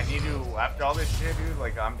 I need to, after all this shit, dude,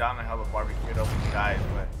 like, I'm down to have a barbecue up with you guys,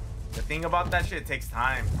 but the thing about that shit, it takes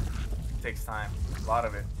time. It takes time. A lot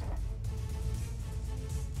of it.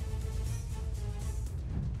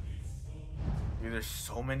 Dude, there's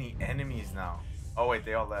so many enemies now. Oh, wait,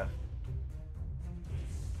 they all left.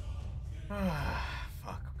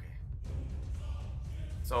 Fuck, okay.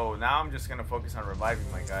 So now I'm just gonna focus on reviving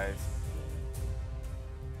my guys.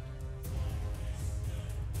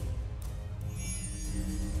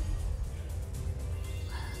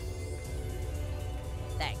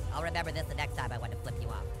 Thanks. I'll remember this the next time I want to flip you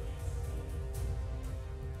off.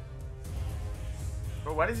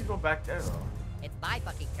 Bro, why does he go back there though? It's my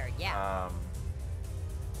fucking turn, yeah.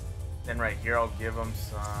 Then right here I'll give him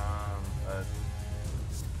some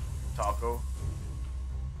taco.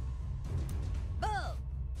 Boom.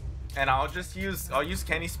 And I'll use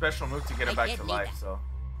Kenny's special move to get him back to life. So,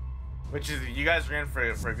 which is, you guys are in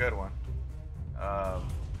for a good one.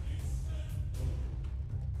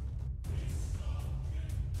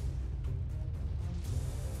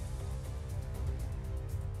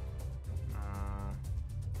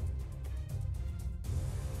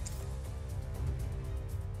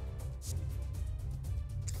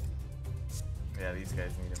 Yeah, these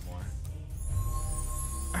guys need it more.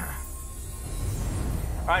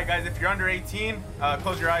 Alright guys, if you're under 18,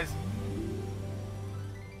 close your eyes.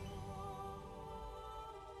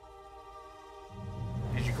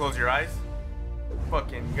 Did you close your eyes?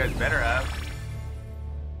 Fucking, you guys better have.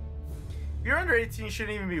 If you're under 18, you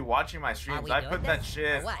shouldn't even be watching my streams. I put that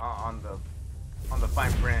shit on the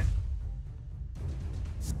fine print.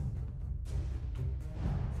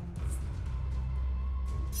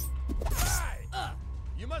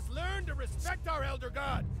 You must learn to respect our elder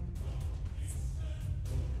god.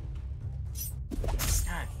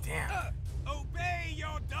 God damn. Obey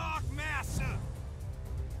your dark master.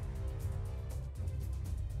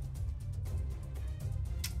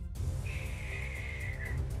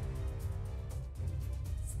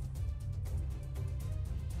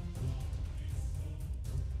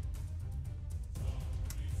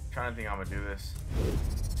 Trying to think how I'm gonna do this.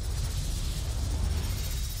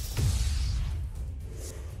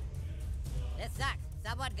 This sucks.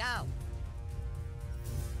 Someone go.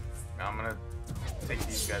 Now I'm gonna take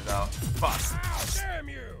these guys out. Fuck. Ow, damn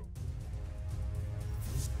you!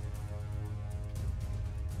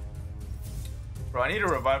 Bro, I need to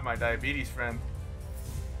revive my diabetes friend.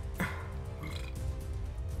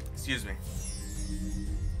 Excuse me.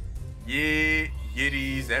 Yeah.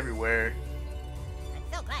 giddies everywhere. I'm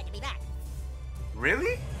so glad to be back.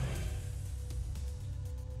 Really?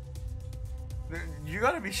 You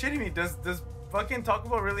gotta be shitting me. Does fucking Taco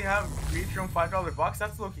Bell really have create your own $5 box?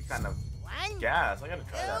 That's low-key kind of gas. I gotta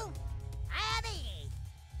try that.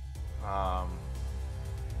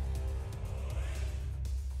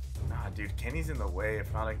 Nah, dude, Kenny's in the way.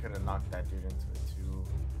 If not, I could have knocked that dude into it too.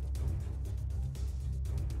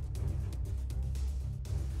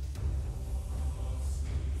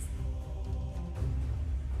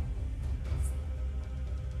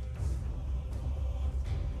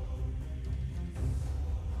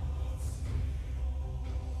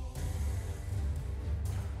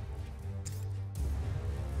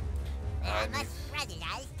 I must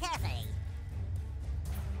strategize carefully.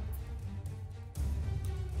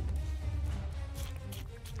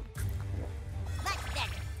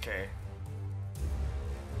 Okay.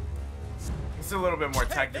 It's a little bit more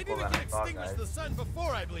technical maybe we than I can thought, extinguish guys. the sun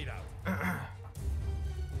before I bleed out.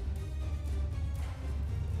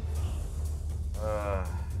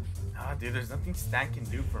 Nah, dude, there's nothing Stan can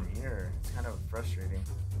do from here. It's kind of frustrating.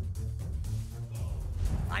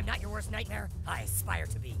 I'm not your worst nightmare. I aspire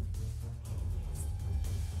to be.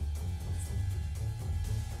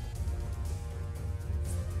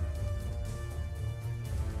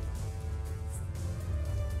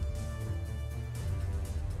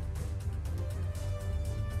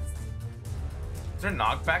 Is there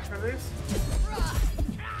knockback for this?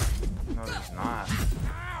 No, there's not.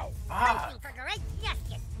 Fuck. For great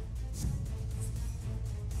justice.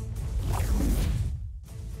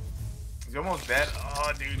 He's almost dead.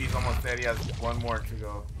 Oh, dude, he's almost dead. He has one more to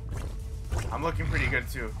go. I'm looking pretty good,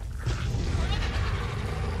 too.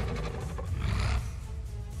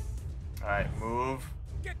 Alright, move.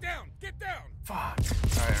 Get down! Get down! Fuck.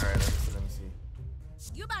 Alright, let me see.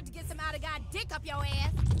 You about to get some out of God dick up your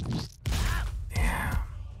ass. Damn.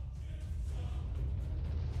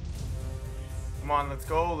 Come on, let's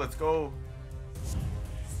go, let's go.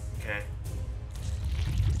 Okay.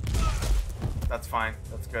 That's fine.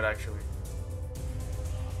 That's good, actually.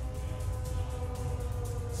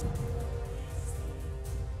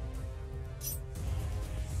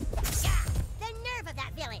 The nerve of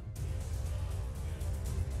that villain.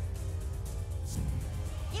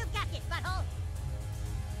 You got this, butthole.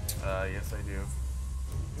 Yes, I do.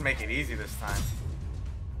 Make it easy this time.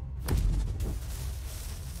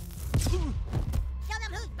 Show them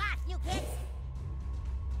who's boss, new kids.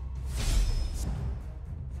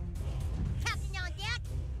 Captain on deck.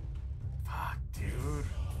 Fuck, dude.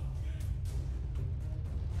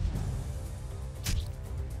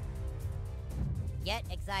 Get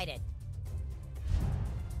excited.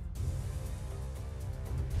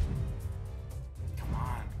 Come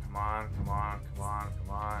on, come on, come on, come on, come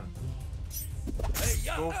on. Hey,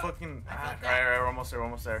 Go fucking. Alright, we're almost there, we're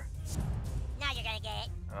almost there. Now you're gonna get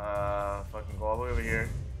it. Fucking go all the way over here.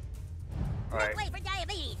 Alright. Wait for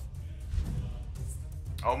diabetes.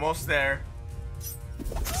 Almost there.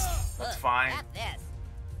 That's fine. Got this.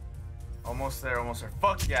 Almost there, almost there.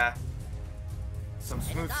 Fuck yeah. Some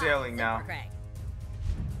smooth sailing now.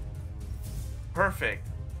 Perfect.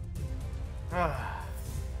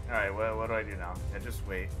 Alright, what do I do now? Yeah, just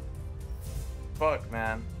wait. Fuck,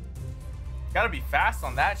 man. Gotta be fast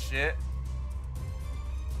on that shit.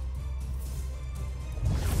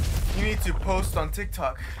 You need to post on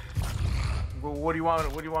TikTok. Well, what do you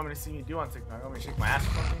want me to see me do on TikTok? You want me to shake my ass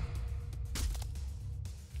or something?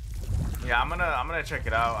 Yeah, I'm gonna check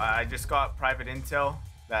it out. I just got private intel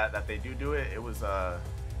that they do it. It was it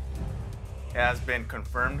has been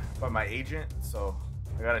confirmed by my agent, so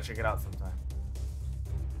I gotta check it out sometime.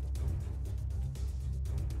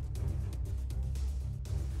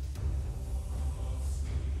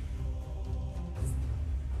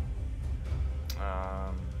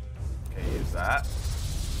 Okay, use that.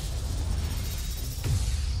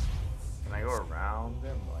 Can I go around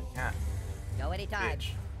him? No, I can't. Go anytime. Bitch.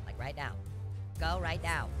 Like right now. Go right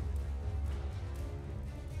now.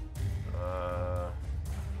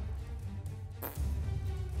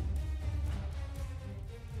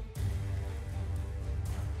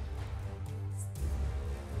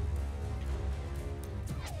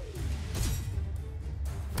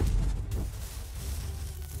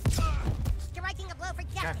 Striking a blow for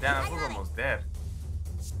justice. God damn, that was almost dead.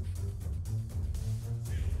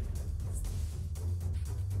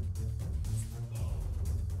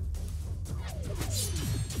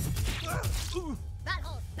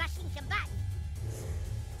 Butthole busting some butt.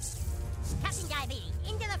 Captain Diabetes,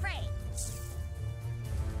 into the fray.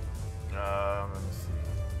 Let me see.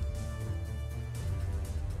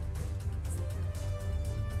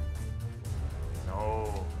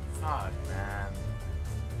 No. Fuck, man.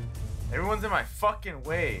 Everyone's in my fucking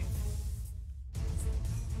way.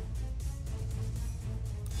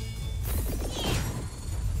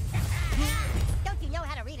 Don't you know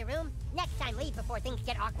how to read a room? Next time, leave before things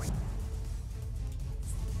get awkward.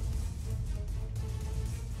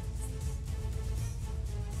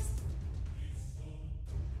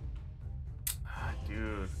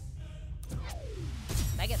 Dude.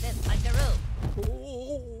 Look at this punkaroo.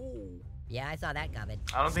 Yeah, I saw that coming.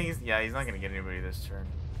 I don't think he's not gonna get anybody this turn.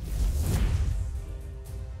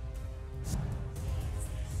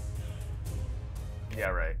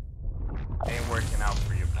 Yeah, right. Ain't working out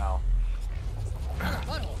for you, pal.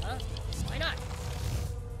 Butthole, huh? Why not?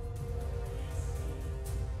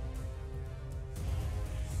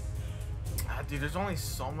 Ah, dude, there's only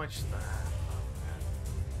so much that.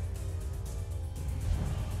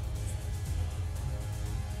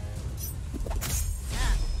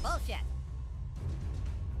 Bullshit.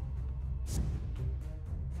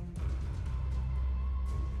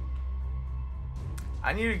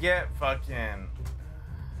 I need to get fucking.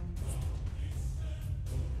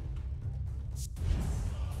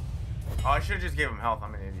 Oh, I should have just gave him health.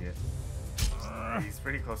 I'm an idiot. He's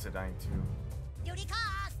pretty close to dying too. Duty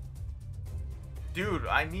calls. Dude,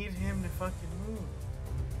 I need him to fucking move.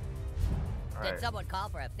 All Did right. someone call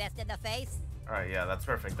for a fist in the face? All right, yeah, that's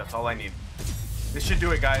perfect. That's all I need. This should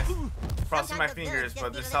do it, guys. Crossing my fingers,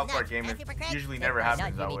 but this South Park game usually never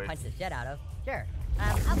happens that way. Punch the shit out of. Sure.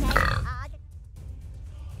 Not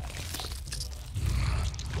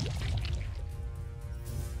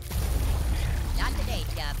today,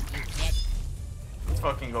 Jeff. You kid. Let's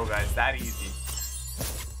fucking go, guys. That easy.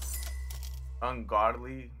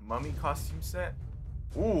 Ungodly mummy costume set.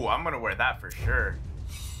 Ooh, I'm gonna wear that for sure.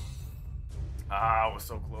 Ah, I was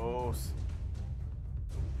so close.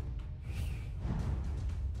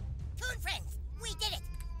 Toon friends, we did it.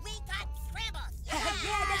 We got scrambles.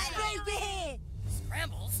 Yeah, that's right, man.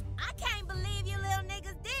 Scrambles? I can't believe you little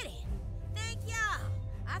niggas did it. Thank y'all.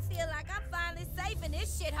 I feel like I'm finally safe in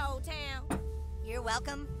this shithole town. You're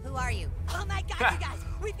welcome. Who are you? Oh my god, you guys!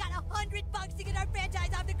 We've got $100 to get our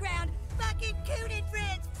franchise off the ground! Fucking Coon and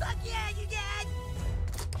friends! Fuck yeah, you guys!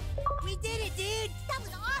 We did it, dude! That was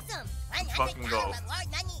awesome! Fucking go. Reward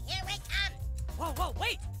money, here we come! Whoa,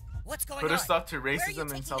 wait! What's going Put on? a stop to Where are you racism in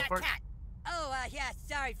taking South that Park. cat? Oh, yeah,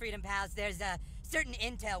 sorry, Freedom Pals. There's, certain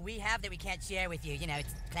intel we have that we can't share with you. You know,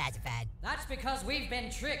 it's classified. That's because we've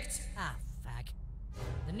been tricked. Ah, fuck.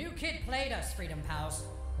 The new kid played us, Freedom Pals.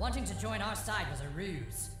 Wanting to join our side was a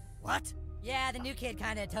ruse. What? Yeah, the new kid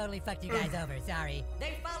kinda totally fucked you guys over, sorry.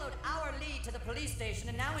 They followed our lead to the police station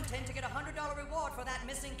and now intend to get a $100 reward for that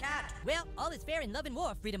missing cat. Well, all is fair in love and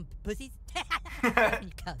war, freedom pussies. You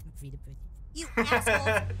call them freedom pussies. You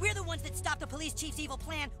assholes! We're the ones that stopped the police chief's evil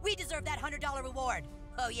plan. We deserve that $100 reward.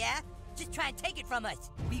 Oh yeah? Just try and take it from us.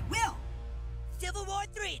 We will! Civil War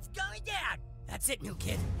 3, it's going down! That's it, new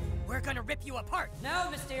kid. We're gonna rip you apart. No,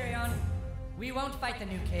 Mysterion. We won't fight the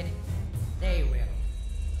new kid. They will.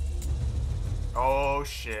 Oh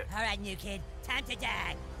shit. Alright, new kid. Time to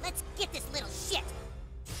die. Let's get this little shit!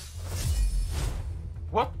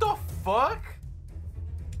 What the fuck?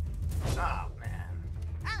 Oh man.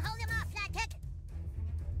 I'll hold him off, Sidekick!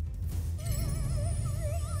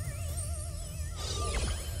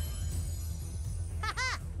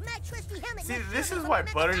 Haha! My trusty helmet. See, makes this sure is to why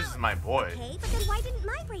remember Butters the is my boy. Okay, but then why didn't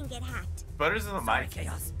my brain get hacked? Butters is my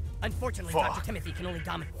Chaos. Unfortunately, Fuck. Dr. Timothy can only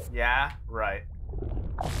dominate. Yeah, right.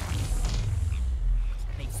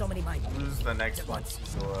 Made so many minds. Who's the next one to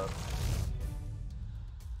go up?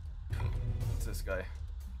 It's this guy.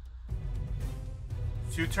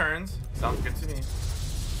 2 turns. Sounds good to me.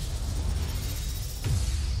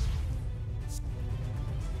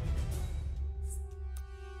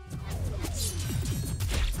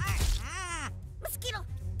 Mosquito!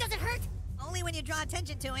 Does it hurt? Only when you draw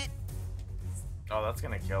attention to it. Oh, that's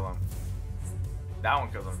gonna kill him. That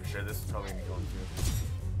one kills him for sure. This is probably gonna kill him too.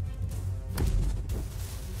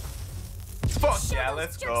 Fuck yeah,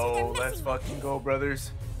 let's go. Let's fucking go,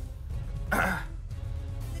 brothers. The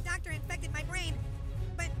doctor infected my brain.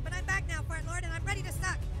 But I'm back now, Fart Lord, and I'm ready to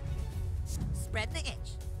suck. Spread the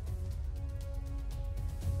itch.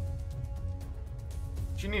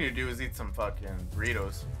 What you need to do is eat some fucking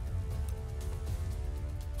burritos.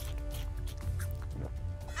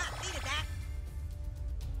 Needed that.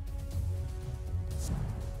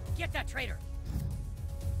 Get that traitor.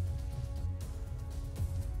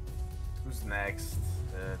 Who's next?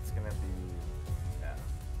 It's gonna be... yeah.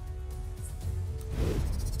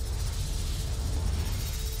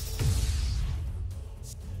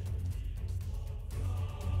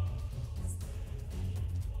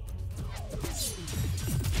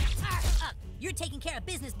 You're taking care of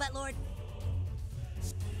business, Buttlord.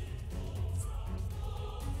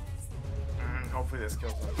 Hopefully this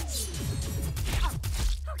kills him.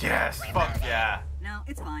 Yes, fuck yeah. No,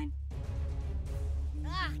 it's fine.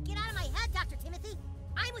 Get out of my head, Dr. Timothy.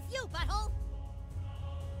 I'm with you, butthole.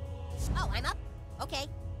 Oh, I'm up? Okay.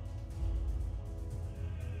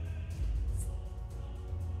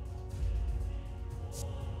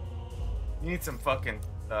 You need some fucking,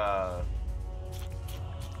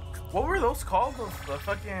 what were those called? The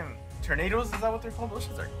fucking tornadoes? Is that what they're called? Those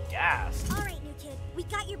shits are gas. All right, new kid. We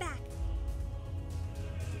got your back.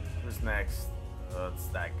 Who's next? It's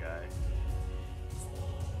that guy.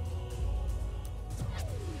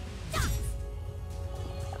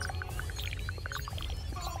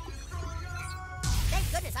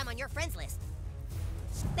 Thank goodness I'm on your friends list.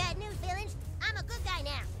 Bad news, villains. I'm a good guy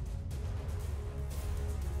now.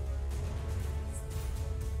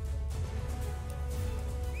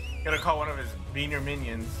 Gotta call one of his meaner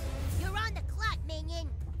minions. You're on the clock, minion.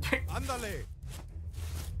 Ándale.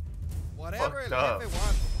 Whatever Fucked el up. jefe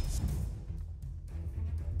wants.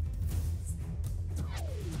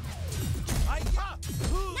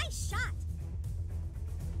 Nice shot.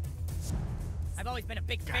 I've always been a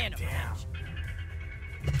big fan of revenge.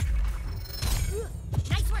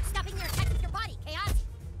 Nice work stopping your attack with your body, Chaos.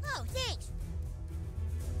 Oh, thanks.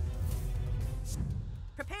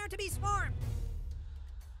 Prepare to be swarmed.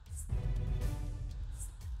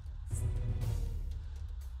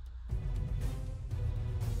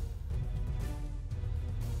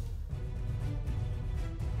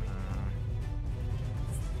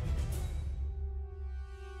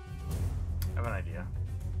 I have an idea.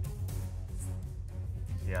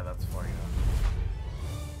 Yeah, that's funny enough.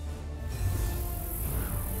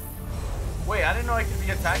 Wait, I didn't know I could be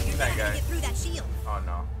attacking that guy. Get through that shield. Oh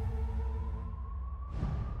no.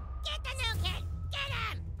 Get the new kid. Get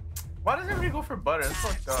him. Why does everybody go for butter? It's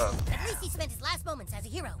fucked up. At least he spent his last moments as a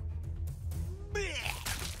hero.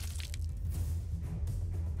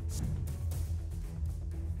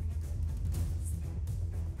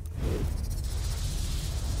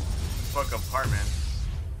 Fuck apartment.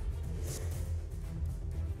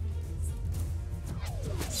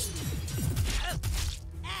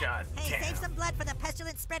 God Hey, damn. save some blood for the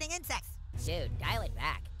pestilence spreading insects. Dude, dial it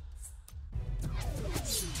back.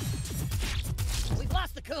 We've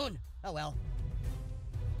lost the coon. Oh well.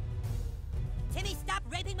 Timmy, stop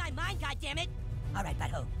raping my mind, goddammit! All right,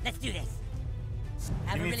 butthole, let's do this.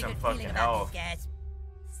 I have You a need really some good fucking feeling about help. these guys.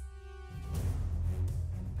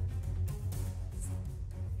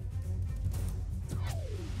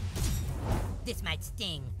 This might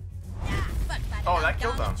sting. Fuck by the Oh, that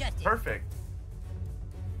dog killed him. justice. Perfect.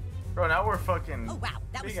 Bro, now we're fucking Oh wow,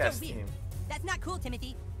 that was big so ass weird. team. That's not cool,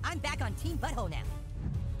 Timothy. I'm back on Team Butthole now.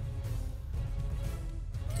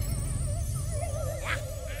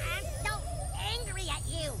 I'm so angry at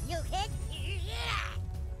you, new kid.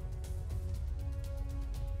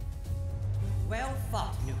 Well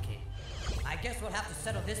fought, new kid. I guess we'll have to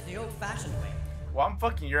settle this the old-fashioned way. Well, I'm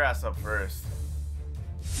fucking your ass up first.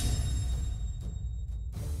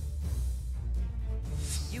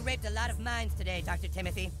 You raped a lot of minds today, Dr.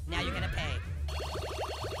 Timothy. Now you're gonna pay.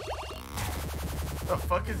 What the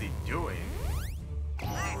fuck is he doing?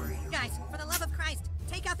 Guys, for the love of Christ,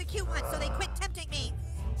 take out the cute ones so they quit tempting me.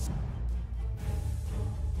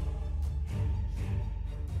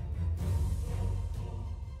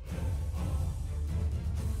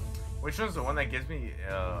 Which one's the one that gives me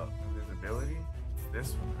invisibility? It's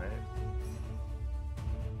this one, right?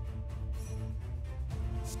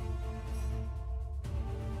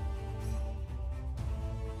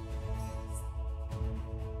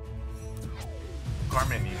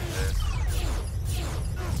 Carmen needed this.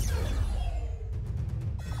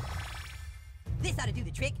 This ought to do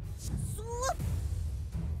the trick. Swoop!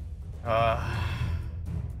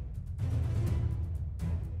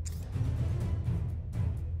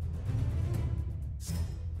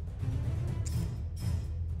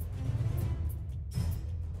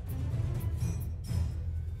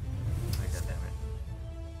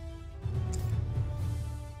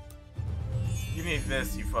 You need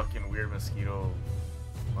this, you fucking weird mosquito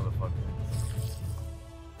motherfucker.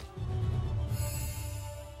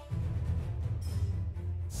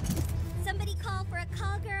 Somebody call for a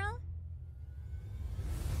call girl?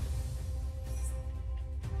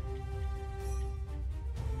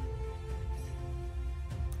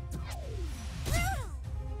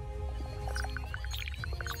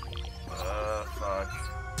 Fuck.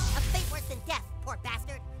 A fate worse than death, poor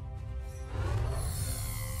bastard.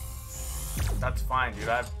 That's fine, dude.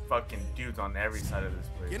 I have fucking dudes on every side of this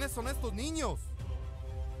place. ¿Quiénes son estos niños?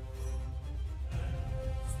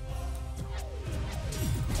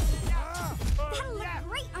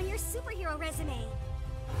 your superhero resume.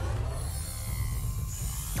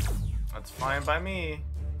 That's fine by me.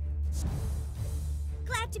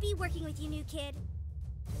 Glad to be working with you, new kid.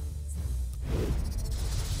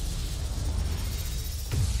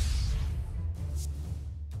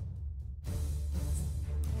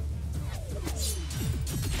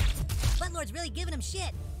 Buttlord's really giving him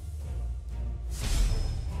shit.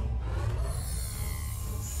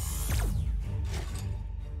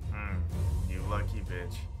 You lucky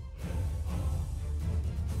bitch.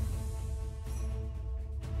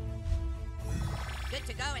 Good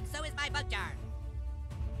to go, and so is my bug jar.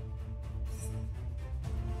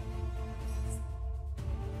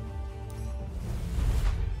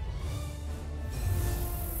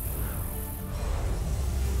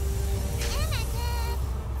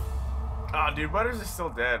 Oh, dude, Butters is still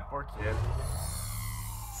dead. Poor kid.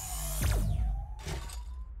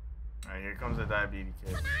 Alright, here comes the diabetes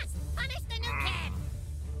kid. Come on, punish the new kid.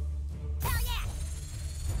 Hell yeah.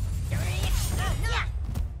 Oh, yeah.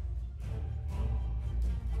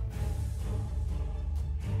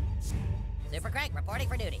 Super Craig reporting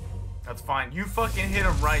for duty. That's fine. You fucking hit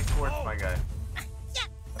him right towards my guy. Yeah,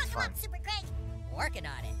 fuck him up, Super Craig. Working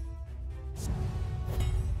on it.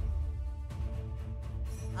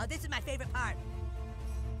 Oh, this is my favorite part.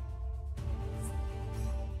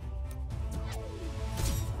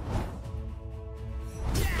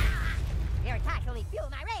 Your attack only fuel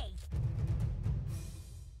my rage.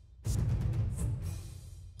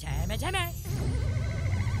 Timmy, Timmy.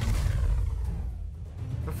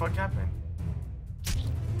 What the fuck happened? He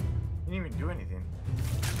didn't even do anything.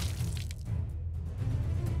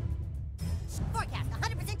 Forecast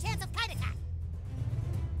 100% chance of kite attack.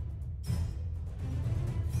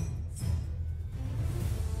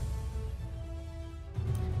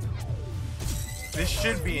 This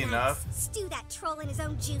should be enough. Stew that troll in his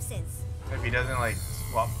own juices. If he doesn't like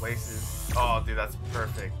swap places. Oh, dude, that's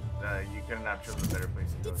perfect. You couldn't have chosen a better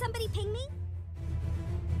place to go. Did somebody ping me?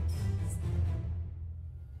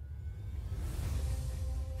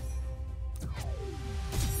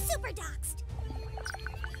 Super doxed.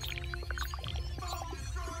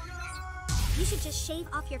 You should just shave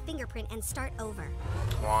off your fingerprint and start over.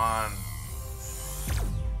 Come on.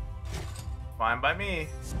 Fine by me.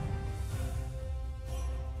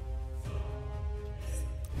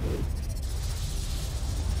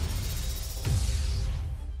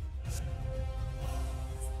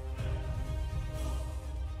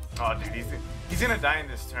 Oh, dude, he's gonna die in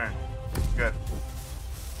this turn. Good.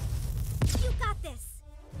 You got this.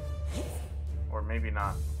 Or maybe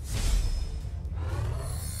not.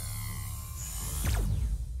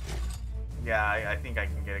 Yeah, I think I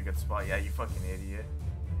can get a good spot. Yeah, you fucking idiot.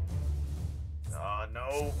 Oh,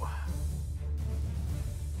 no.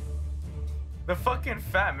 The fucking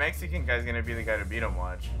fat Mexican guy's gonna be the guy to beat him,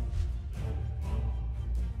 watch.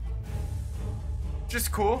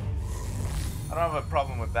 Just cool. I don't have a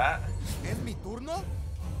problem with that. ¿Es mi turno?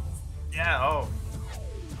 Yeah, oh.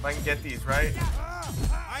 If I can get these, right?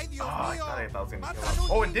 Ay, Dios Oh, I mío. thought I was gonna kill Mátalo,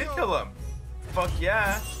 him. Oh, it did niño. kill him. Fuck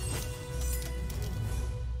yeah.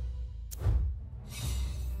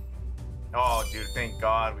 Oh, dude, thank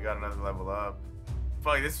God we got another level up.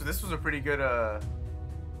 Fuck, this was a pretty good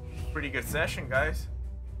session, guys.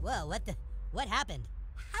 Whoa, what happened?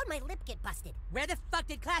 How'd my lip get busted? Where the fuck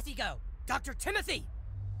did Classy go? Dr. Timothy!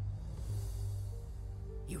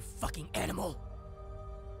 You fucking animal!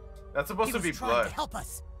 That's supposed to be trying blood. to help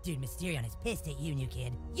us. Dude, Mysterion is pissed at you, new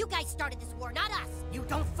kid. You guys started this war, not us. You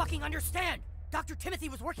don't fucking understand! Dr. Timothy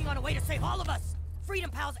was working on a way to save all of us! Freedom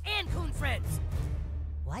Pals and Coon Friends!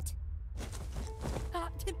 What?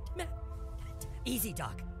 Easy,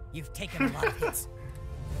 Doc. You've taken a lot of hits.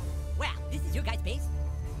 Wow, this is your guys' base?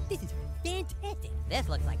 This is fantastic. This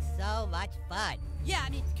looks like so much fun. Yeah, I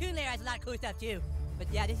mean, Coon Lair has a lot of cool stuff too. But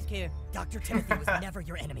yeah, this is cool. Dr. Timothy was never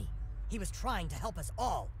your enemy. He was trying to help us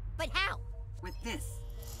all. But how? With this.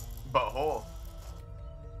 Butthole.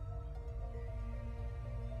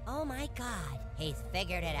 Oh my God, he's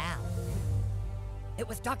figured it out. It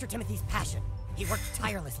was Dr. Timothy's passion. He worked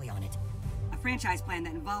tirelessly on it. A franchise plan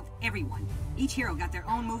that involved everyone. Each hero got their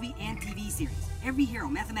own movie and TV series. Every hero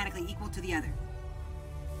mathematically equal to the other.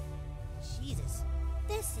 Jesus,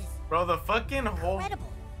 this is Bro, the fucking whole incredible.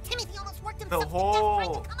 Timothy almost worked the himself to death trying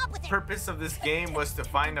whole to come up with it. purpose of this game was to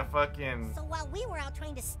find a fucking So while we were out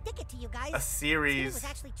trying to stick it to you guys, a series. was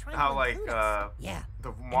actually trying How to like include us. Yeah. the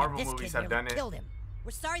And Marvel this movies kid have nearly done it. killed him.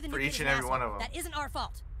 We're sorry the for new each kid and is every an one asshole. of them. That isn't our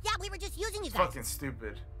fault. Yeah, we were just using you It's guys. fucking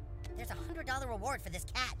stupid. There's a $100 reward for this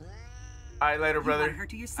cat. All right, later, brother. wanted her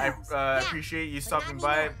to yourselves. I appreciate you stopping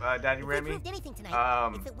by, Daddy Remy. It's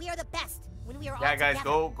that we are the best when we are all Yeah, guys,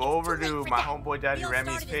 together. go over to my homeboy Daddy We all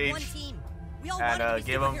Remy's started as one page team. We all wanted to and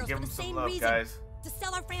be give superheroes him for the some same love, reason, guys. to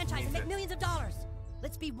sell our franchise and make millions of dollars.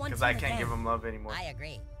 Let's be one team Because I can't again. give him love anymore. I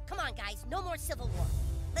agree. Come on, guys, no more civil war.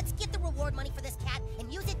 Let's get the reward money for this cat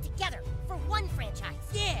and use it together for one franchise.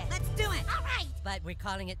 Yeah, let's do it. All right. But we're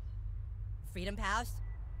calling it Freedom Pals.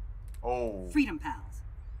 Oh. Freedom Pals.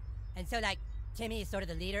 And so, like, Timmy is sort of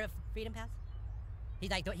the leader of Freedom Pals. He's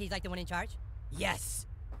like the one in charge. Yes.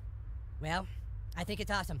 Well, I think it's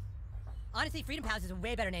awesome. Honestly, Freedom Pals is a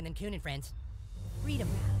way better name than Coon and Friends. Freedom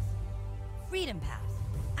Pals. Freedom Pals.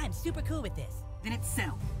 I'm super cool with this. Then it's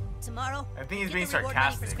sell. Tomorrow, I think he's we being get the reward money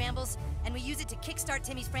sarcastic. for scrambles, and we use it to kickstart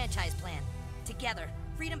Timmy's franchise plan. Together,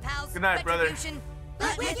 Freedom Pals, Good night, brother. Retribution,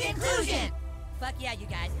 but with inclusion. Fuck yeah, you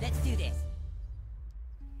guys, let's do this.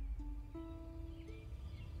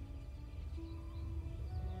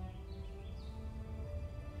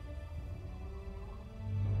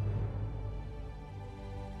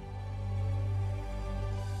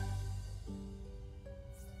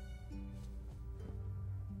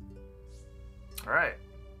 All right.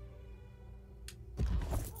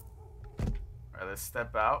 All right, let's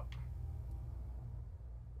step out.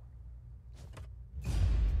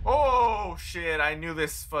 Oh, shit. I knew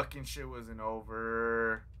this fucking shit wasn't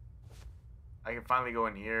over. I can finally go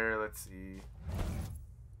in here. Let's see.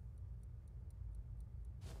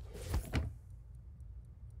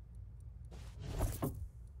 All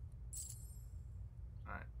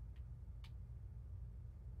right.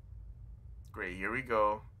 Great. Here we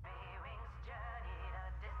go.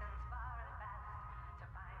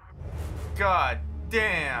 God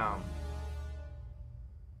damn.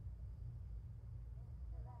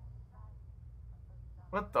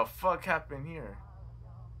 What the fuck happened here?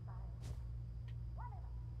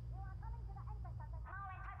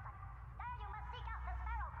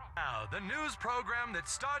 Now, the news program that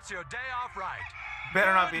starts your day off right.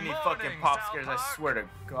 Better not be any Good fucking morning, pop South scares, I Park. swear to An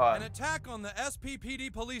God. attack on the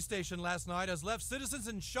SPPD police station last night has left citizens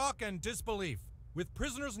in shock and disbelief. With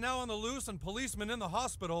prisoners now on the loose and policemen in the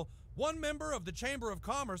hospital, one member of the Chamber of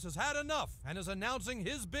Commerce has had enough and is announcing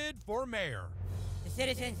his bid for mayor. The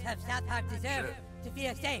citizens of South Park deserve to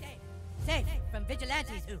feel safe. Safe from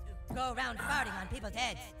vigilantes who go around farting on people's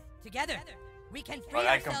heads. Together, we can free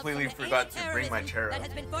I ourselves completely from the forgot alien to bring my terrorism chair that up.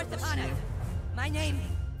 has been forced upon us. My name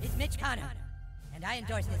is Mitch Connor, and I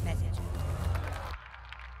endorse this message.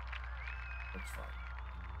 That's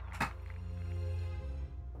fine.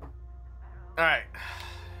 Alright.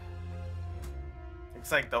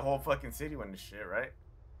 Looks like the whole fucking city went to shit, right?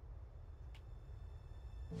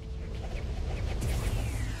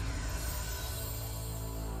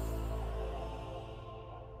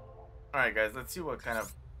 Alright guys, let's see what kind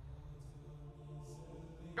of...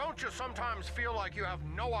 Don't you sometimes feel like you have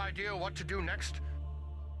no idea what to do next?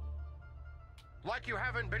 Like you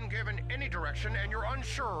haven't been given any direction and you're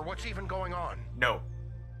unsure what's even going on? No.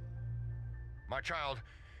 My child,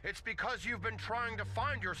 it's because you've been trying to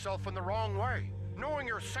find yourself in the wrong way. Knowing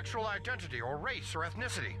your sexual identity or race or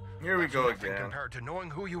ethnicity. Here we That's go nothing again. compared to knowing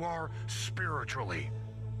who you are spiritually.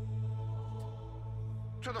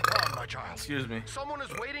 To the pond, my child. Excuse me. Someone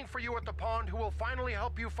is waiting for you at the pond who will finally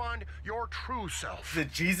help you find your true self. Is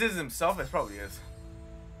it Jesus himself? It probably is.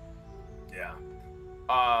 Yeah.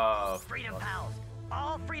 Freedom Pals.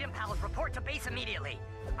 All Freedom Pals report to base immediately.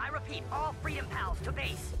 I repeat, all Freedom Pals to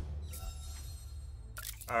base.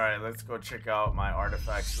 Alright, let's go check out my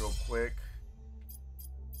artifacts real quick.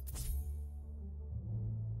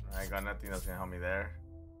 I got nothing that's gonna help me there.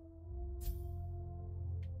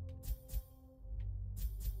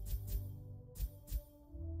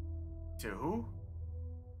 To who?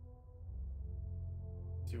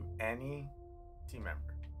 To any team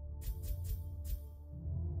member.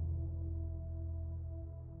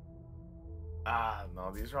 Ah,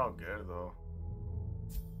 no, these are all good though.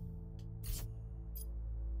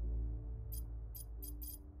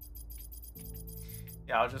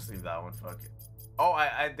 Yeah, I'll just leave that one. Fuck it. Oh,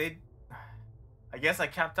 I guess I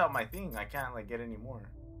capped out my thing. I can't like get any more.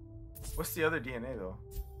 What's the other DNA though?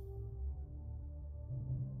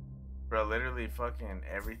 Bro, literally fucking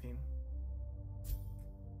everything.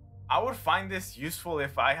 I would find this useful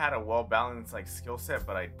if I had a well-balanced like skill set,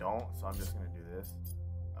 but I don't, so I'm just gonna do this.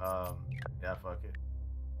 Yeah, fuck it.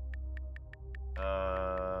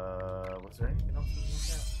 Was there anything else to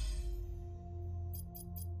look at?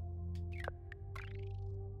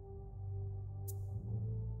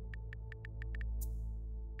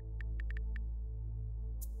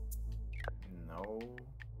 No.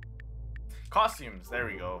 Costumes, there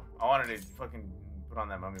we go. I wanted to fucking Put on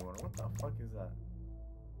that mummy one. What the fuck is that?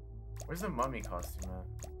 Where's the mummy costume at?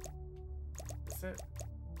 Is it?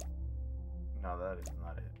 No, that is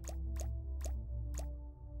not it.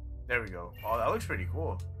 There we go. Oh, that looks pretty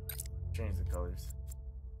cool. Change the colors.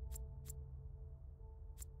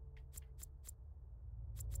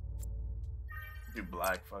 Do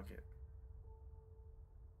black, fuck it.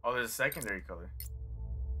 Oh, there's a secondary color.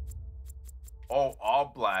 Oh,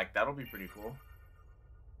 all black. That'll be pretty cool.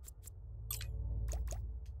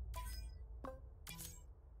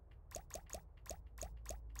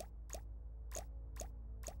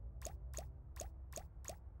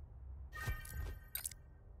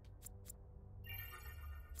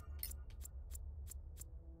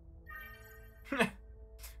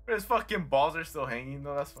 But his fucking balls are still hanging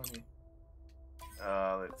though, that's funny.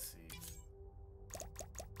 Let's see.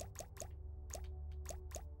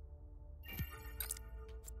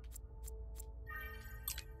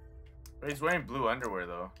 He's wearing blue underwear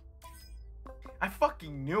though. I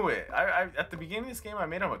fucking knew it. I at the beginning of this game I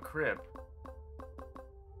made him a crib.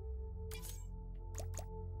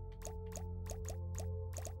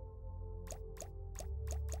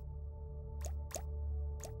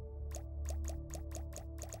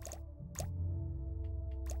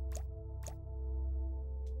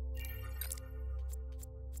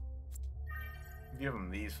 Give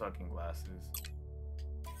him these fucking glasses.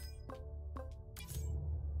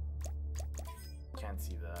 Can't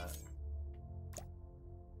see that.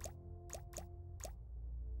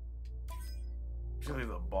 Actually,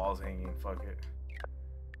 the balls hanging. Fuck it.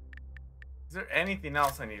 Is there anything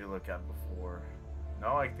else I need to look at before?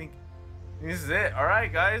 No, I think this is it. All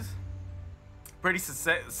right, guys. Pretty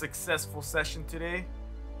successful session today,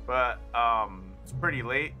 but it's pretty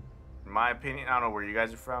late, in my opinion. I don't know where you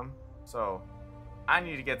guys are from, so I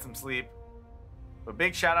need to get some sleep. But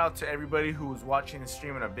big shout out to everybody who was watching the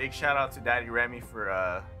stream, and a big shout out to Daddy Remy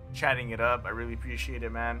for chatting it up. I really appreciate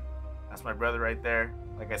it, man. That's my brother right there.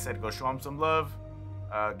 Like I said, go show him some love.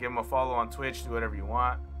 Give him a follow on Twitch. Do whatever you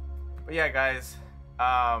want. But yeah, guys.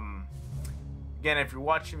 Again, if you're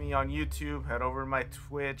watching me on YouTube, head over to my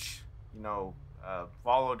Twitch. You know,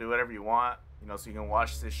 follow, do whatever you want. You know, so you can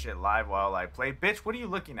watch this shit live while I play. Bitch, what are you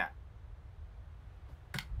looking at?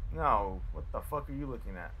 No, what the fuck are you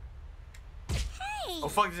looking at? Hey. Oh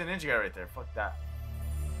fuck, there's a ninja guy right there. Fuck that.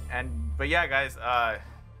 But yeah, guys,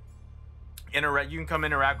 you can come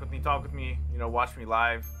interact with me, talk with me, you know, watch me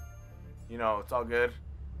live. You know, it's all good.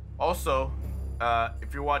 Also,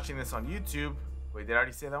 if you're watching this on YouTube, wait, did I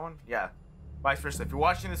already say that one? Yeah. Vice versa. If you're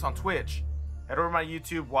watching this on Twitch, head over to my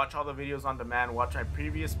YouTube, watch all the videos on demand, watch my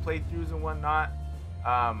previous playthroughs and whatnot.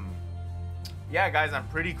 Yeah, guys, I'm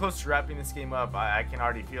pretty close to wrapping this game up. I can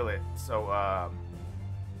already feel it. So,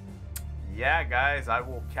 yeah, guys, I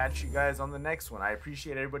will catch you guys on the next one. I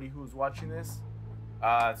appreciate everybody who's watching this.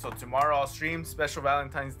 So tomorrow I'll stream special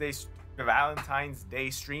Valentine's Day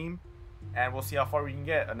stream, and we'll see how far we can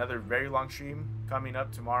get. Another very long stream coming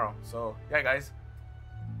up tomorrow. So, yeah, guys.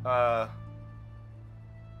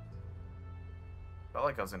 Felt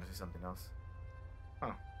like I was gonna say something else. Huh.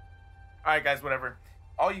 All right, guys, whatever.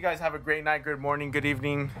 All you guys have a great night, good morning, good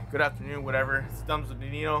evening, good afternoon, whatever. It's Dumbzo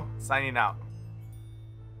Denino signing out.